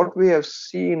 What we have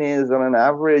seen is on an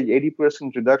average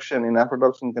 80% reduction in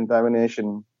aflatoxin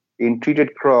contamination in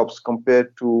treated crops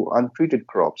compared to untreated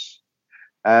crops.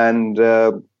 And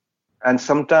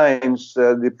sometimes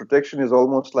the protection is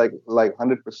almost like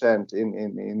 100%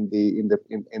 in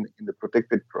the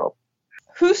protected crop.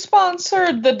 Who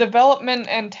sponsored the development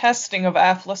and testing of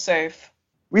Aflasafe?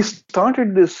 We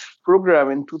started this program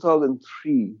in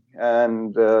 2003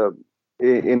 and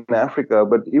in Africa,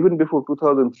 but even before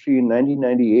 2003, in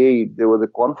 1998, there was a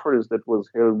conference that was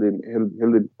held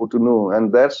in Cotonou,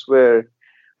 and that's where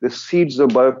the seeds of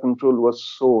biocontrol was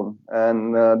sown.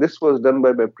 And this was done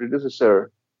by my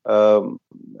predecessor,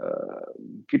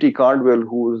 Kitty Cardwell,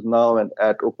 who is now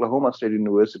at Oklahoma State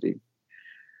University.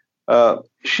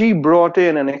 She brought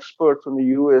in an expert from the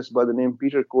US by the name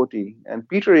Peter Cote, and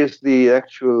Peter is the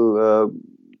actual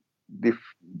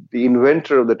the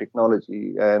inventor of the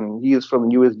technology, and he is from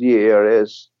USDA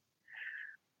ARS.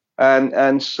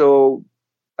 And so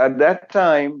at that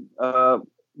time,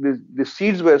 the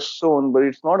seeds were sown, but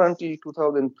it's not until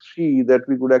 2003 that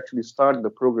we could actually start the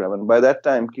program. And by that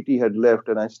time, Kitty had left,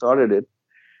 and I started it.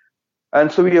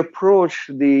 And so we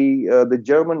approached the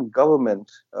German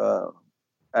government,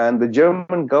 and the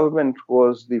German government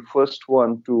was the first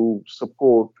one to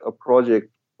support a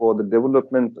project for the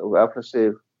development of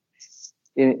Aflasafe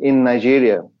in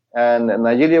Nigeria. And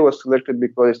Nigeria was selected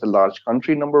because it's a large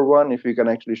country, number one. If we can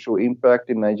actually show impact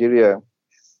in Nigeria,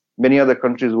 many other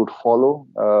countries would follow.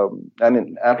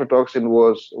 And aflatoxin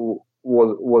was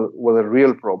a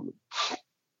real problem.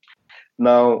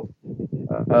 Now,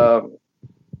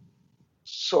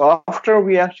 so after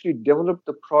we actually developed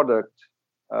the product,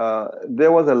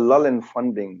 there was a lull in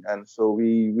funding, and so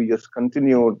we just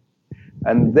continued.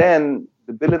 And then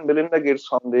the Bill and Melinda Gates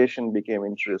Foundation became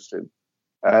interested,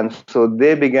 and so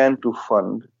they began to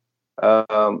fund.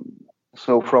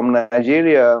 So from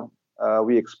Nigeria,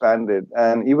 we expanded,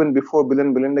 and even before Bill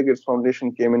and Melinda Gates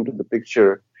Foundation came into the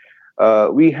picture,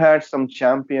 we had some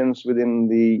champions within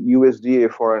the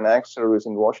USDA Foreign Ag Service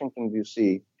in Washington,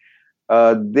 D.C.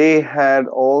 They had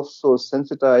also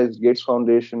sensitized Gates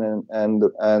Foundation and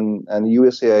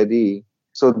USAID,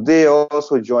 so they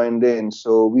also joined in.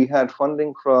 So we had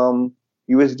funding from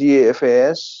USDA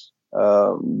FAS,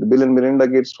 the Bill and Melinda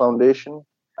Gates Foundation,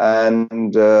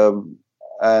 and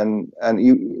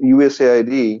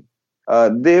USAID.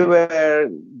 They were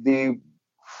the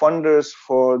funders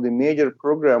for the major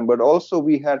program, but also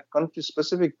we had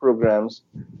country-specific programs,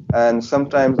 and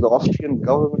sometimes the Austrian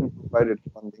government provided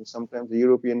funding, sometimes the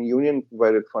European Union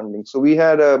provided funding. So we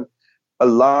had a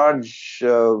large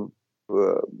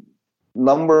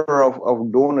number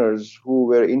of donors who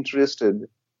were interested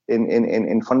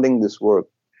in funding this work.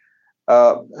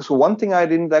 So one thing I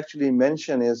didn't actually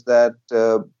mention is that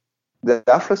the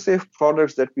Aflasafe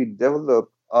products that we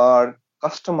develop are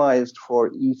customized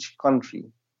for each country.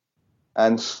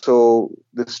 And so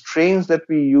the strains that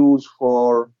we use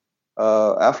for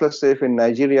Aflasafe in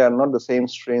Nigeria are not the same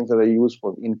strains that are used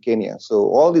in Kenya. So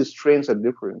all these strains are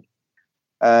different.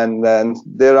 And then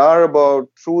there are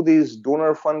through these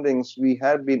donor fundings, we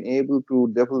have been able to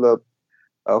develop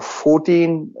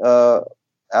 14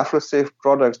 Aflasafe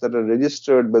products that are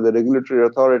registered by the regulatory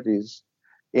authorities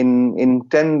in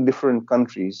 10 different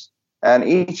countries. And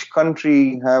each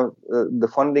country have the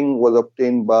funding was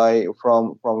obtained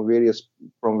from various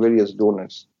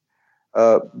donors.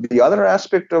 The other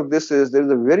aspect of this is there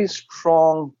is a very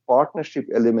strong partnership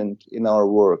element in our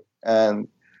work, and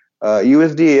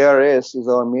USDA ARS is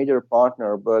our major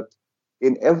partner. But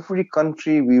in every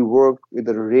country, we work with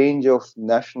a range of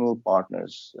national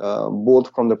partners,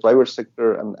 both from the private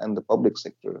sector and the public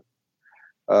sector.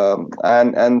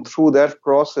 And through that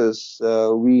process,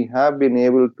 we have been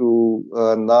able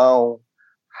to now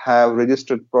have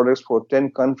registered products for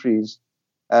 10 countries,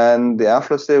 and the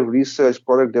Aflasafe research,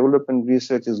 product development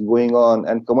research is going on,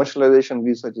 and commercialization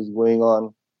research is going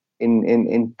on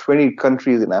in 20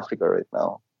 countries in Africa right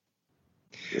now.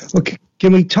 Okay,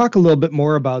 can we talk a little bit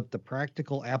more about the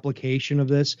practical application of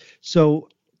this? So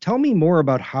tell me more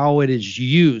about how it is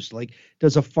used. Like,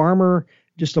 does a farmer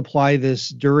just apply this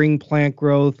during plant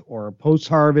growth or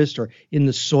post-harvest or in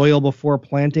the soil before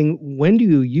planting? When do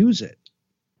you use it?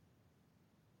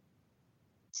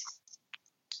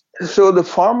 So the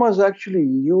farmers actually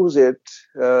use it.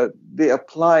 They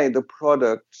apply the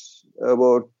product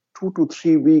about 2 to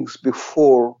 3 weeks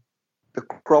before the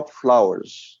crop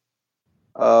flowers.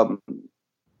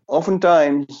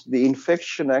 Oftentimes, the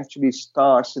infection actually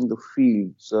starts in the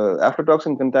fields.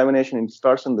 Aflatoxin contamination, it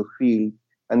starts in the field,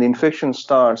 and the infection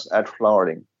starts at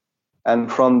flowering.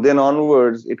 And from then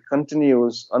onwards, it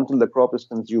continues until the crop is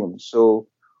consumed. So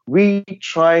we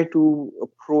try to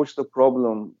approach the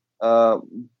problem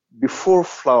before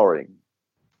flowering.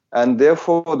 And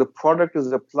therefore, the product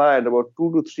is applied about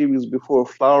 2 to 3 weeks before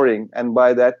flowering. And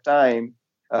by that time,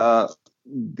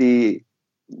 the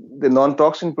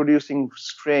non-toxin producing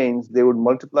strains, they would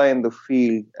multiply in the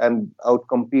field and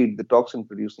outcompete the toxin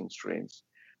producing strains.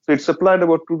 So it's applied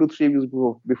about 2 to 3 weeks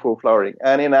before flowering.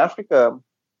 And in Africa,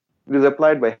 it is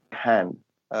applied by hand.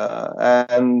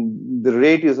 And the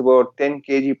rate is about 10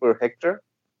 kg per hectare.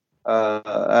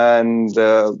 And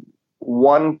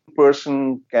one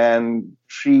person can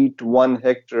treat 1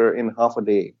 hectare in half a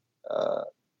day.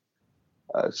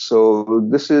 So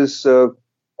this is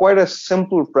quite a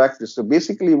simple practice. So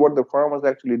basically what the farmers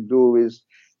actually do is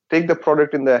take the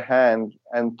product in their hand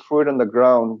and throw it on the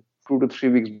ground 2 to 3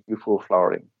 weeks before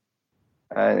flowering.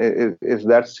 And it's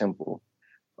that simple.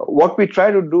 What we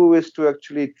try to do is to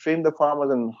actually train the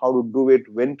farmers on how to do it,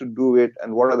 when to do it,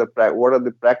 and what are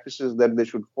the practices that they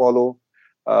should follow.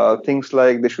 Things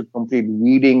like they should complete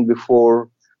weeding before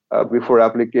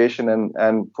application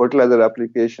and fertilizer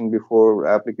application before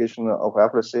application of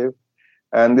Aflasave.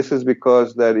 And this is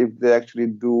because that if they actually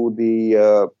do the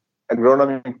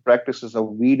agronomic practices of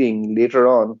weeding later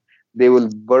on, they will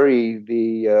bury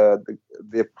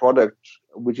the product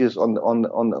which is on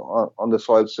the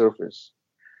soil surface.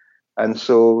 And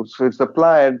so it's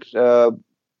applied.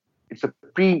 It's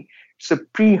a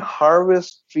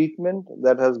pre-harvest treatment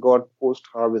that has got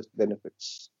post-harvest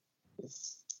benefits.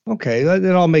 Okay,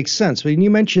 that all makes sense. But you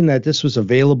mentioned that this was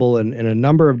available in a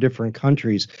number of different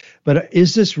countries, but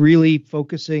is this really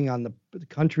focusing on the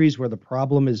countries where the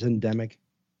problem is endemic?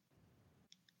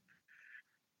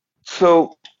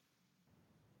 So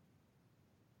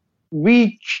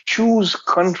we choose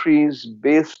countries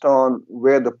based on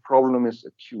where the problem is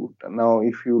acute. Now,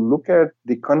 if you look at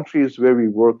the countries where we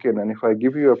work in, and if I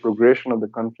give you a progression of the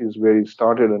countries where it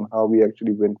started and how we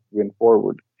actually went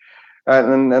forward.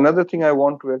 And another thing I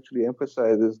want to actually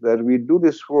emphasize is that we do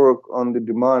this work on the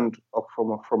demand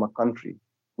from a country,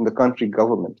 from the country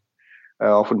government,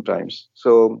 oftentimes.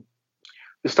 So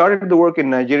we started the work in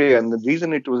Nigeria, and the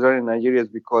reason it was done in Nigeria is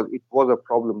because it was a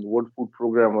problem. The World Food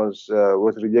Program was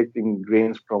rejecting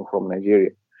grains from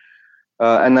Nigeria,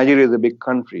 and Nigeria is a big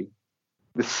country.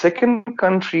 The second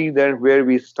country where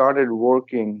we started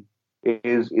working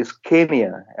is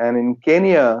Kenya, and in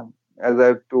Kenya, as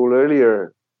I've told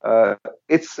earlier,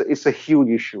 it's a huge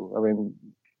issue. I mean,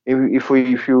 if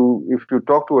you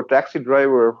talk to a taxi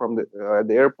driver from at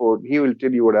the airport, he will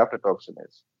tell you what aflatoxin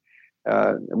is.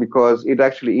 Because it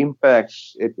actually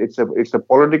impacts. It's a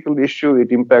political issue.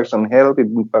 It impacts on health. It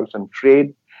impacts on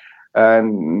trade,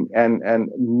 and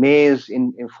maize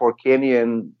for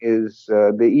Kenyan is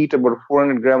they eat about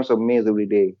 400 grams of maize every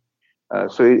day.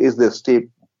 So it is the staple.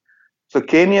 So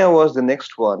Kenya was the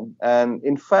next one, and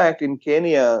in fact, in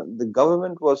Kenya, the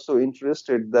government was so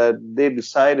interested that they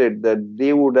decided that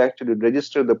they would actually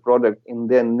register the product in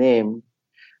their name.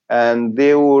 And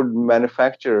they would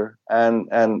manufacture and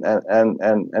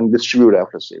distribute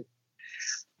Aflasave.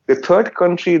 The third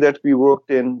country that we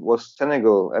worked in was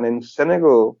Senegal, and in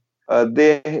Senegal,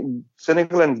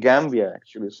 Senegal and Gambia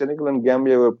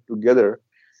were together,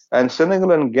 and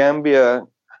Senegal and Gambia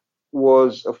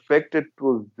was affected to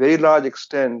a very large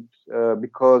extent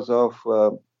because of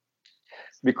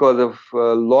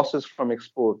losses from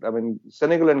export. I mean,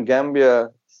 Senegal and Gambia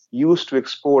used to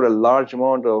export a large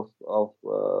amount of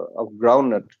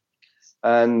groundnut,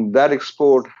 and that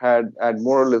export had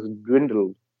more or less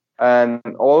dwindled. And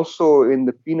also in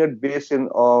the peanut basin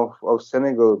of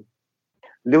Senegal,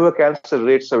 liver cancer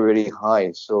rates are very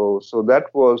high. So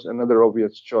that was another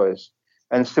obvious choice.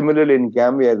 And similarly in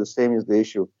Gambia, the same is the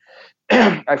issue.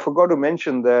 I forgot to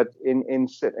mention that in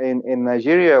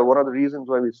Nigeria, one of the reasons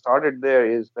why we started there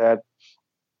is that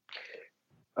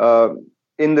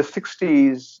in the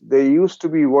 60s, there used to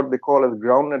be what they call as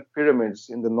groundnut pyramids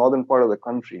in the northern part of the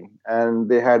country, and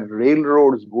they had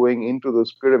railroads going into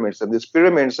those pyramids, and these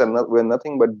pyramids were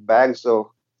nothing but bags of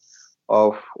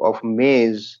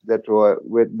maize that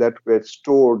were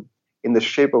stored in the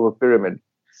shape of a pyramid.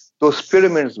 Those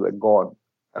pyramids were gone.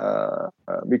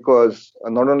 Because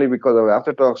not only because of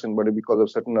aflatoxin, but because of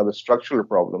certain other structural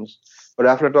problems. But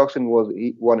aflatoxin was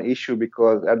one issue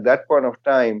because at that point of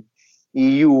time,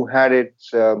 EU had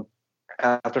its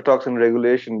aflatoxin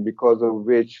regulation, because of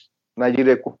which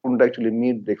Nigeria couldn't actually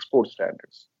meet the export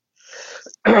standards.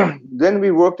 Then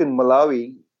we worked in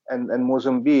Malawi and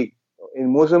Mozambique. In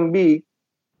Mozambique,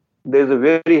 there's a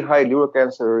very high liver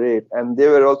cancer rate, and they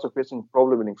were also facing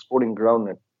problem in exporting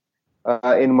groundnut.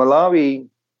 In Malawi,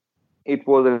 it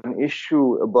was an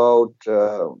issue about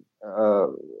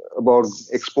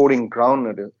exporting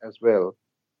groundnut as well.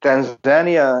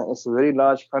 Tanzania is a very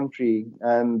large country,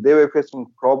 and they were facing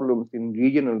problems in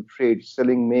regional trade,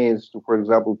 selling maize to, for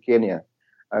example, Kenya.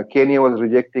 Kenya was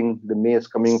rejecting the maize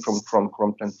coming from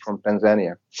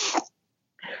Tanzania.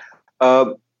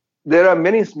 There are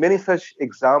many such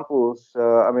examples.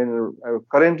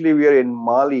 Currently we are in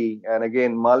Mali, and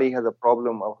again, Mali has a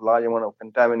problem of large amount of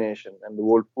contamination, and the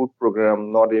World Food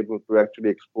Program not able to actually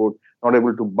export, not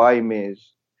able to buy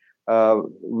maize.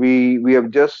 We have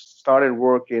just started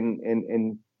work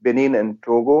in Benin and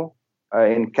Togo,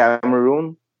 in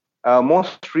Cameroon.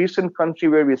 Most recent country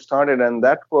where we started, and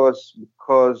that was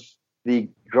because the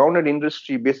groundnut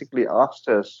industry basically asked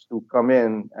us to come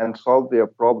in and solve their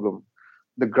problem.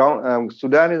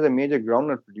 Sudan is a major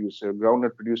groundnut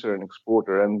producer and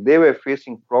exporter, and they were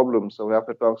facing problems of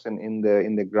aflatoxin in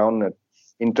the groundnut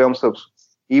in terms of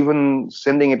even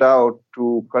sending it out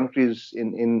to countries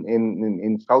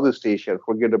in Southeast Asia.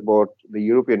 Forget about the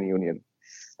European Union.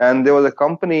 And there was a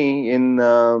company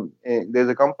there's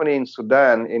a company in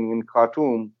Sudan in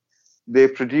Khartoum. They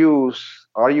produce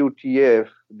RUTF,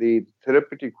 the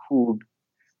therapeutic food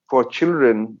for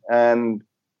children, and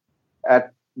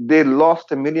they lost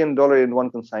 $1 million in one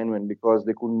consignment because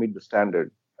they couldn't meet the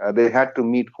standard. They had to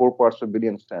meet 4 parts per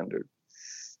billion standard.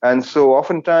 And so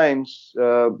oftentimes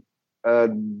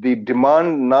the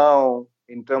demand now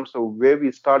in terms of where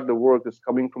we start the work is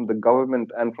coming from the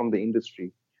government and from the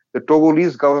industry. The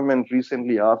Togolese government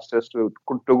recently asked us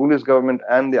Togolese government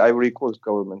and the Ivory Coast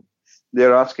government,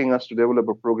 they're asking us to develop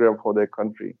a program for their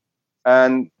country.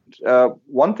 And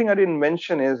one thing I didn't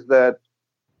mention is that,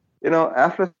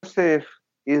 Aflasafe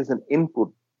is an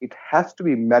input. It has to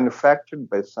be manufactured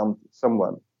by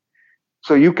someone.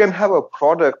 So you can have a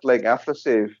product like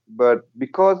Aflasafe, but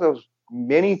because of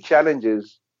many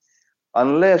challenges,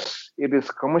 unless it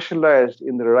is commercialized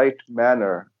in the right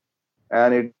manner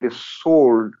and it is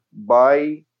sold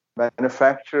by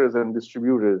manufacturers and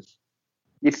distributors,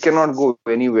 it cannot go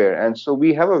anywhere. And so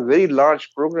we have a very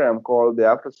large program called the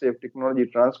Aflasafe Technology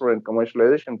Transfer and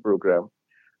Commercialization Program,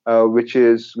 which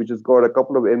has got a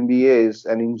couple of MBAs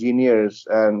and engineers,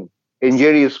 and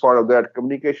Njeri is part of that,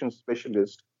 communication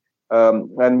specialist,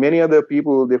 and many other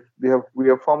people. We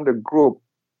have formed a group,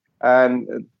 and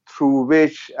through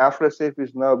which Aflasafe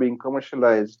is now being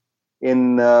commercialized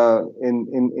in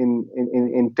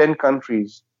 10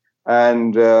 countries,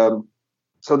 and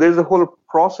so there's a whole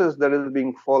process that is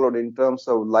being followed in terms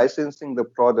of licensing the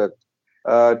product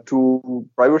to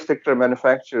private sector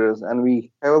manufacturers, and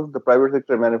we help the private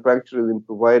sector manufacturers in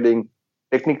providing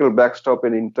technical backstop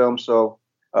and in terms of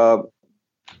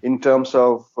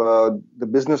the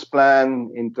business plan,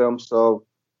 in terms of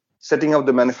setting up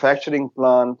the manufacturing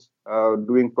plant,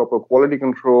 doing proper quality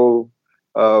control,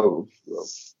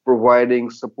 providing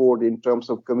support in terms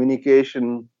of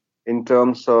communication, in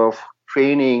terms of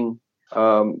training,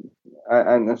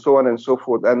 and so on and so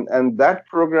forth. And that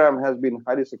program has been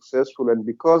highly successful. And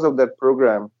because of that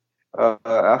program,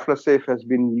 Aflasafe has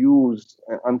been used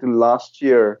until last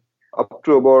year up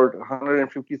to about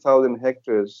 150,000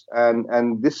 hectares.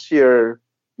 And this year,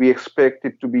 we expect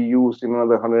it to be used in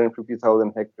another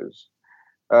 150,000 hectares.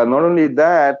 Not only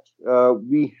that,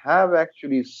 we have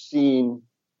actually seen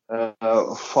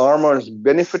farmers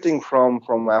benefiting from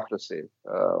Aflasafe.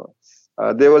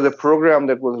 There was a program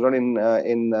that was run in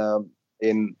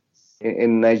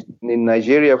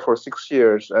Nigeria for 6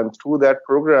 years, and through that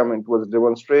program, it was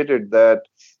demonstrated that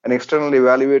an external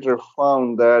evaluator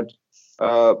found that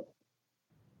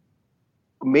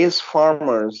maize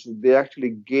farmers, they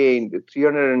actually gained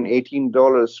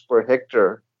 $318 per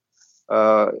hectare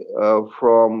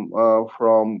from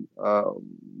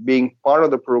being part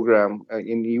of the program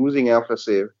in using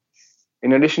Aflasafe.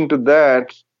 In addition to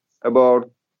that,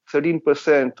 about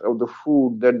 13% of the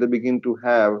food that they begin to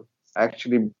have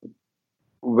actually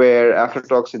were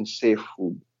aflatoxin safe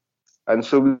food. And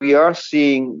so we are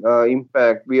seeing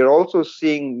impact. We are also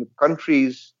seeing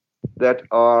countries that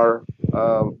are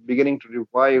beginning to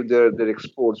revive their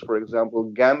exports. For example,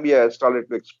 Gambia has started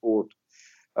to export.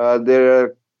 There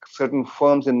are certain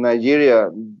firms in Nigeria,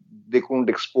 they couldn't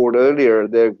export earlier.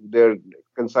 Their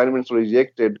consignments were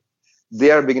rejected.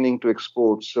 They are beginning to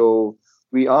export. So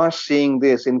we are seeing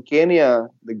this. In Kenya,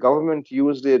 the government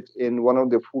used it in one of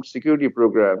the food security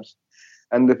programs,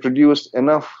 and they produced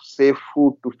enough safe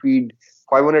food to feed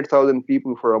 500,000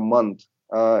 people for a month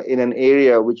in an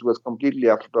area which was completely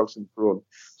aflatoxin prone.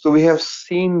 So we have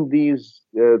seen these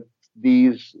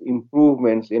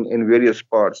improvements in various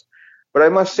parts. But I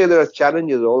must say there are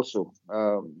challenges also,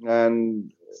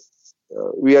 and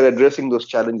we are addressing those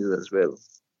challenges as well.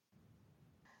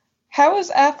 How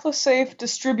is Aflasafe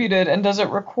distributed, and does it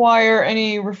require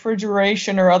any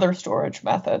refrigeration or other storage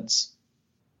methods?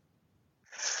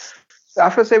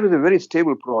 Aflasafe is a very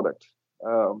stable product.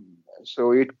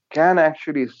 So it can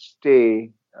actually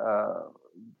stay,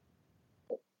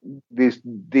 this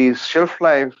shelf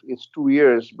life is 2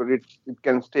 years, but it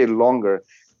can stay longer.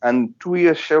 And 2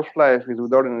 years shelf life is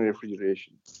without any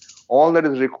refrigeration. All that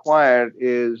is required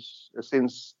is,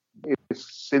 since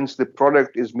the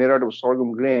product is made out of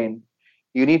sorghum grain,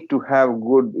 you need to have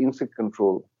good insect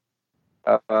control.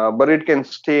 But it can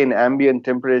stay in ambient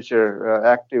temperature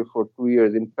active for 2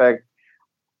 years. In fact,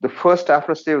 the first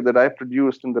Aflasave that I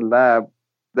produced in the lab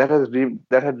that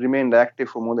had remained active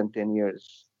for more than 10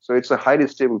 years. So it's a highly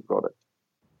stable product.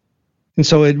 And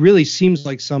so it really seems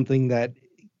like something that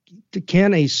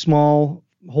can a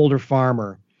smallholder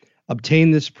farmer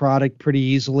obtain this product pretty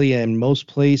easily in most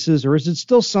places, or is it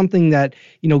still something that,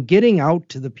 getting out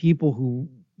to the people who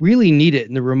really need it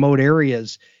in the remote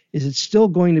areas, is it still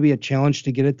going to be a challenge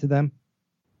to get it to them?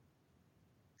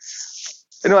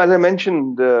 As I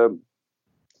mentioned,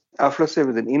 Aflasave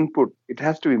is an input. It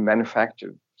has to be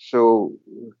manufactured. So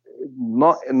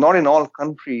not in all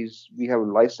countries we have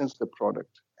licensed the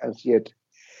product as yet.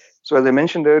 So as I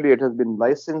mentioned earlier, it has been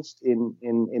licensed in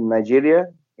Nigeria,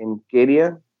 in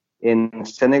Kenya, in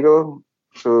Senegal,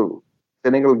 so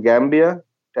Senegal, Gambia,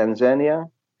 Tanzania,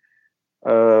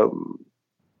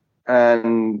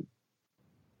 and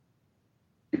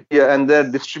their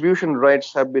distribution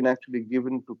rights have been actually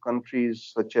given to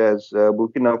countries such as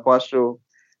Burkina Faso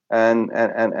and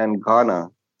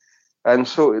Ghana. And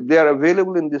so they are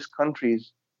available in these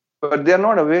countries, but they are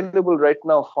not available right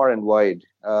now far and wide.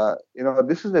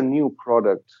 This is a new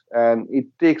product, and it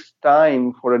takes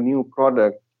time for a new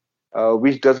product,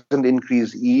 which doesn't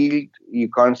increase yield. You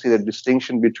can't see the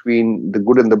distinction between the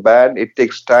good and the bad. It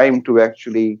takes time to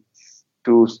actually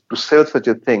to sell such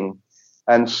a thing.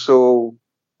 And so,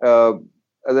 as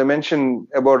I mentioned,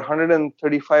 about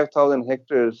 135,000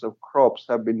 hectares of crops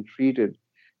have been treated,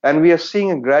 and we are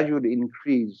seeing a gradual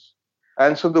increase.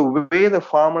 And so the way the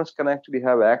farmers can actually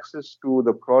have access to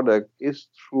the product is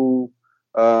through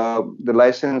the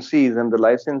licensees, and the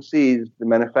licensees, the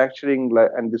manufacturing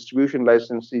and distribution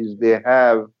licensees, they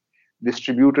have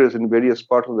distributors in various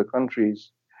parts of the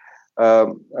countries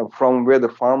from where the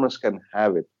farmers can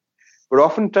have it. But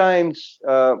oftentimes,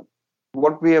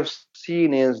 what we have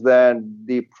seen is that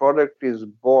the product is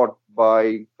bought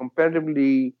by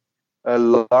comparatively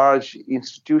large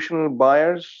institutional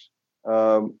buyers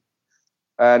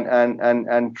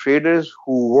and traders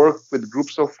who work with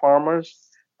groups of farmers,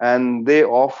 and they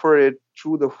offer it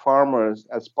to the farmers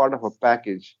as part of a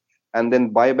package, and then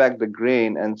buy back the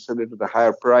grain and sell it at a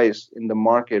higher price in the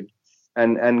market,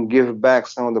 and give back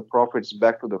some of the profits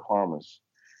back to the farmers.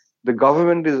 The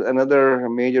government is another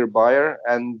major buyer,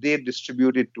 and they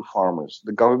distribute it to farmers.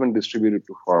 The government distributes it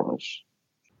to farmers.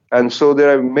 And so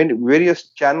there are various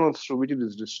channels through which it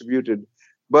is distributed.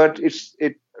 But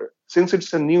since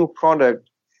it's a new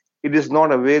product, it is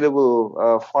not available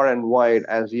far and wide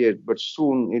as yet, but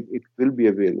soon it will be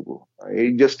available.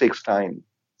 It just takes time.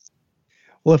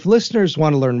 Well, if listeners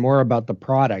want to learn more about the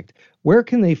product, where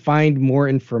can they find more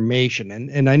information?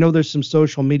 And I know there's some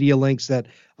social media links that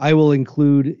I will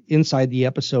include inside the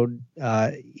episode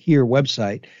here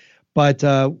website. But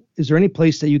is there any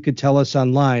place that you could tell us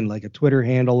online, like a Twitter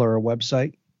handle or a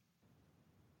website?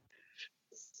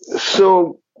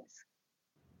 So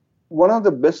one of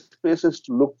the best places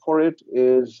to look for it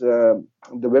is the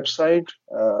website,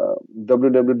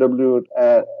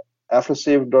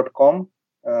 www.aflasave.com.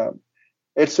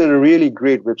 It's a really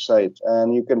great website,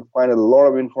 and you can find a lot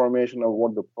of information of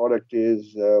what the product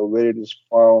is, where it is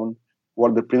found,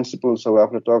 what the principles of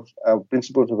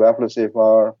Aflasave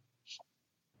are.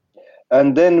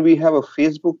 And then we have a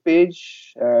Facebook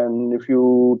page, and if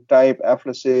you type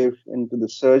Aflasave into the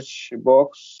search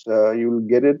box, you will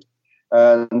get it.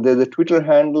 And there's a Twitter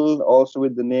handle also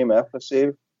with the name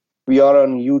Aflasave. We are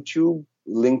on YouTube,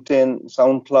 LinkedIn,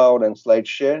 SoundCloud, and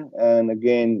SlideShare. And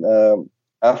again,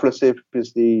 Aflasave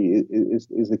is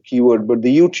the keyword, but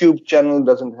the YouTube channel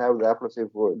doesn't have the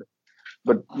Aflasave word.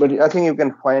 But I think you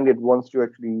can find it once you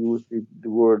actually use the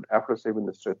word Aflasave in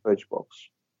the search box.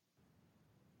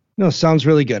 No, sounds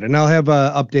really good. And I'll have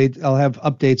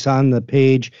updates on the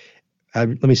page.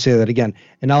 Let me say that again.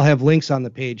 And I'll have links on the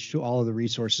page to all of the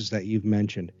resources that you've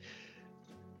mentioned.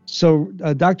 So,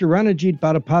 Dr. Ranajit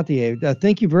Bhattapatiya,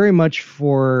 thank you very much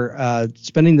for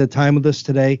spending the time with us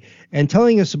today and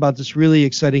telling us about this really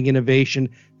exciting innovation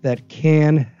that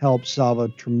can help solve a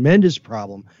tremendous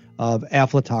problem of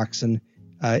aflatoxin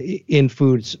in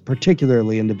foods,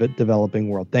 particularly in the developing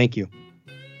world. Thank you.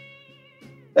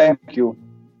 Thank you.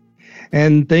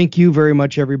 And thank you very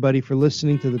much, everybody, for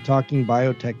listening to the Talking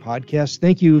Biotech podcast.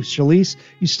 Thank you, Shalise.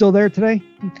 You still there today?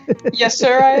 Yes,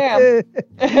 sir, I am.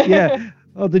 Yeah.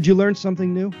 Oh, did you learn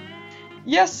something new?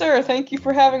 Yes, sir. Thank you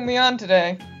for having me on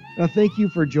today. Thank you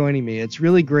for joining me. It's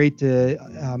really great to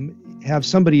have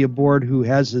somebody aboard who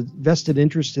has a vested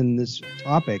interest in this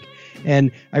topic.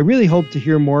 And I really hope to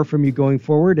hear more from you going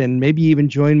forward, and maybe even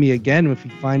join me again if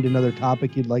you find another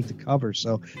topic you'd like to cover.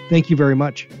 So thank you very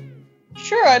much.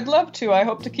 Sure, I'd love to. I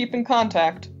hope to keep in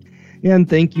contact. And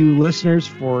thank you, listeners,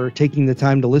 for taking the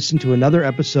time to listen to another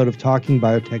episode of Talking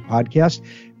Biotech Podcast.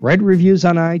 Write reviews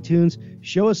on iTunes.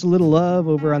 Show us a little love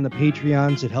over on the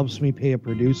Patreons. It helps me pay a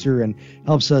producer and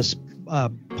helps us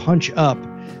punch up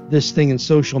this thing in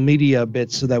social media a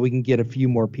bit so that we can get a few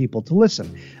more people to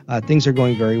listen. Things are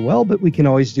going very well, but we can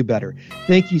always do better.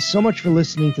 Thank you so much for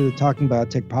listening to the Talking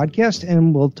Biotech Podcast,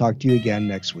 and we'll talk to you again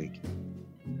next week.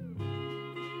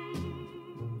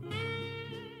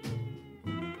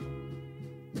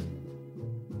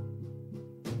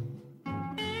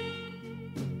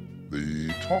 The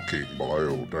Talking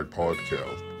Biotech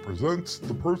Podcast presents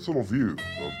the personal views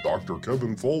of Dr.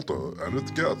 Kevin Folta and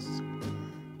its guests.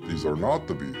 These are not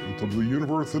the views of the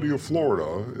University of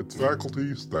Florida, its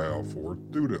faculty, staff, or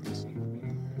students.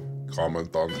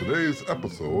 Comment on today's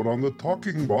episode on the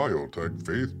Talking Biotech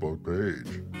Facebook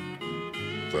page.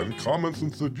 Send comments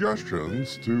and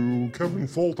suggestions to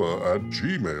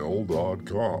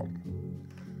kevinfolta@gmail.com.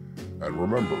 And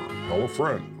remember, tell a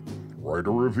friend, write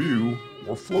a review,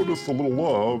 or float us a little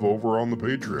love over on the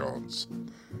Patreons.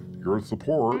 Your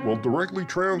support will directly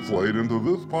translate into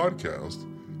this podcast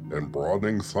and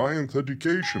broadening science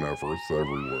education efforts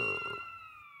everywhere.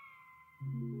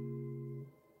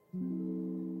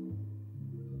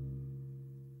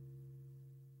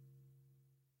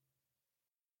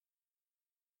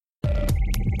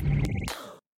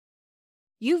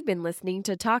 You've been listening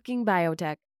to Talking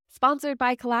Biotech, sponsored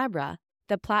by Collabra,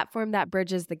 the platform that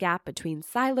bridges the gap between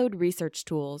siloed research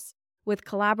tools. With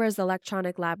Collabra's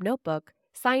electronic lab notebook,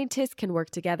 scientists can work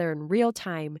together in real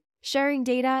time, sharing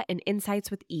data and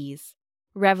insights with ease.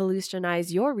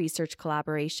 Revolutionize your research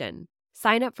collaboration.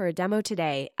 Sign up for a demo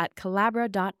today at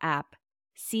collabra.app,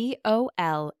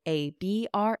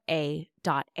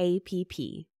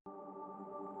 collabra.app.